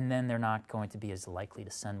 And then they're not going to be as likely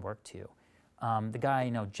to send work to you. The guy,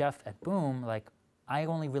 Jeff at Boom, like I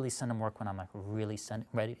only really send him work when I'm like really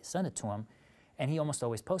ready to send it to him. And he almost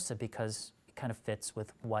always posts it because it kind of fits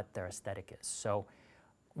with what their aesthetic is. So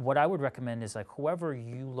what I would recommend is like whoever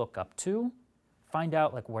you look up to, find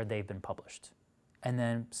out like where they've been published, and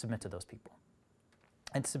then submit to those people.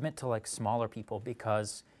 And submit to like smaller people,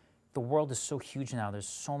 because the world is so huge now. There's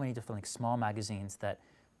so many different like small magazines that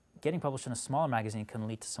getting published in a smaller magazine can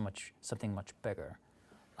lead to something much bigger.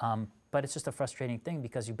 But it's just a frustrating thing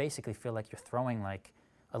because you basically feel like you're throwing like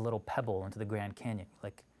a little pebble into the Grand Canyon.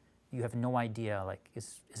 Like you have no idea, like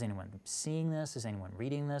is anyone seeing this? Is anyone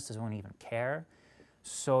reading this? Does anyone even care?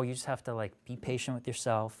 So you just have to like be patient with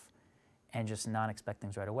yourself and just not expect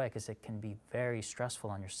things right away, because it can be very stressful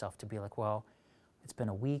on yourself to be like, well, it's been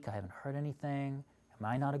a week, I haven't heard anything. Am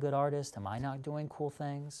I not a good artist? Am I not doing cool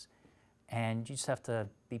things? And you just have to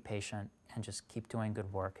be patient and just keep doing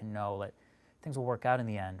good work and know that things will work out in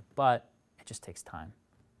the end, but it just takes time.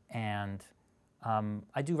 And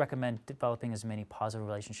I do recommend developing as many positive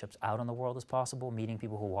relationships out in the world as possible, meeting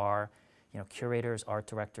people who are, curators, art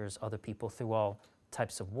directors, other people through all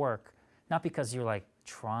types of work, not because you're like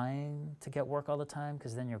trying to get work all the time,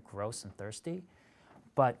 because then you're gross and thirsty,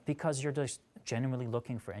 but because you're just genuinely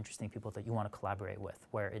looking for interesting people that you want to collaborate with,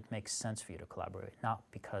 where it makes sense for you to collaborate, not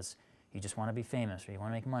because you just want to be famous or you want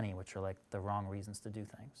to make money, which are like the wrong reasons to do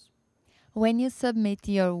things. When you submit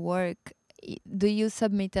your work, do you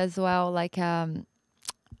submit as well like a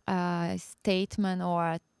statement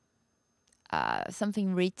or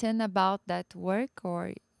something written about that work,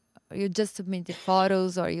 or you just submit the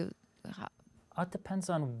photos, or you? It depends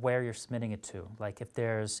on where you're submitting it to. Like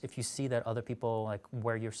if you see that other people, like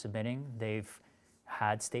where you're submitting, they've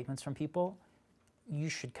had statements from people, you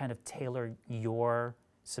should kind of tailor your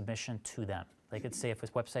submission to them. Like let's say if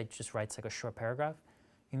this website just writes like a short paragraph,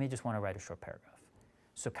 you may just want to write a short paragraph.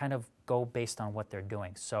 So kind of go based on what they're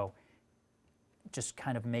doing. So just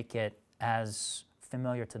kind of make it as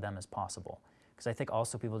familiar to them as possible. Because I think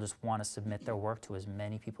also people just want to submit their work to as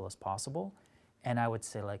many people as possible. And I would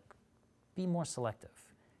say, like, be more selective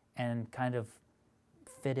and kind of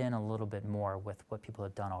fit in a little bit more with what people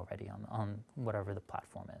have done already on whatever the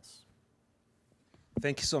platform is.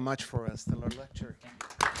 Thank you so much for a stellar lecture.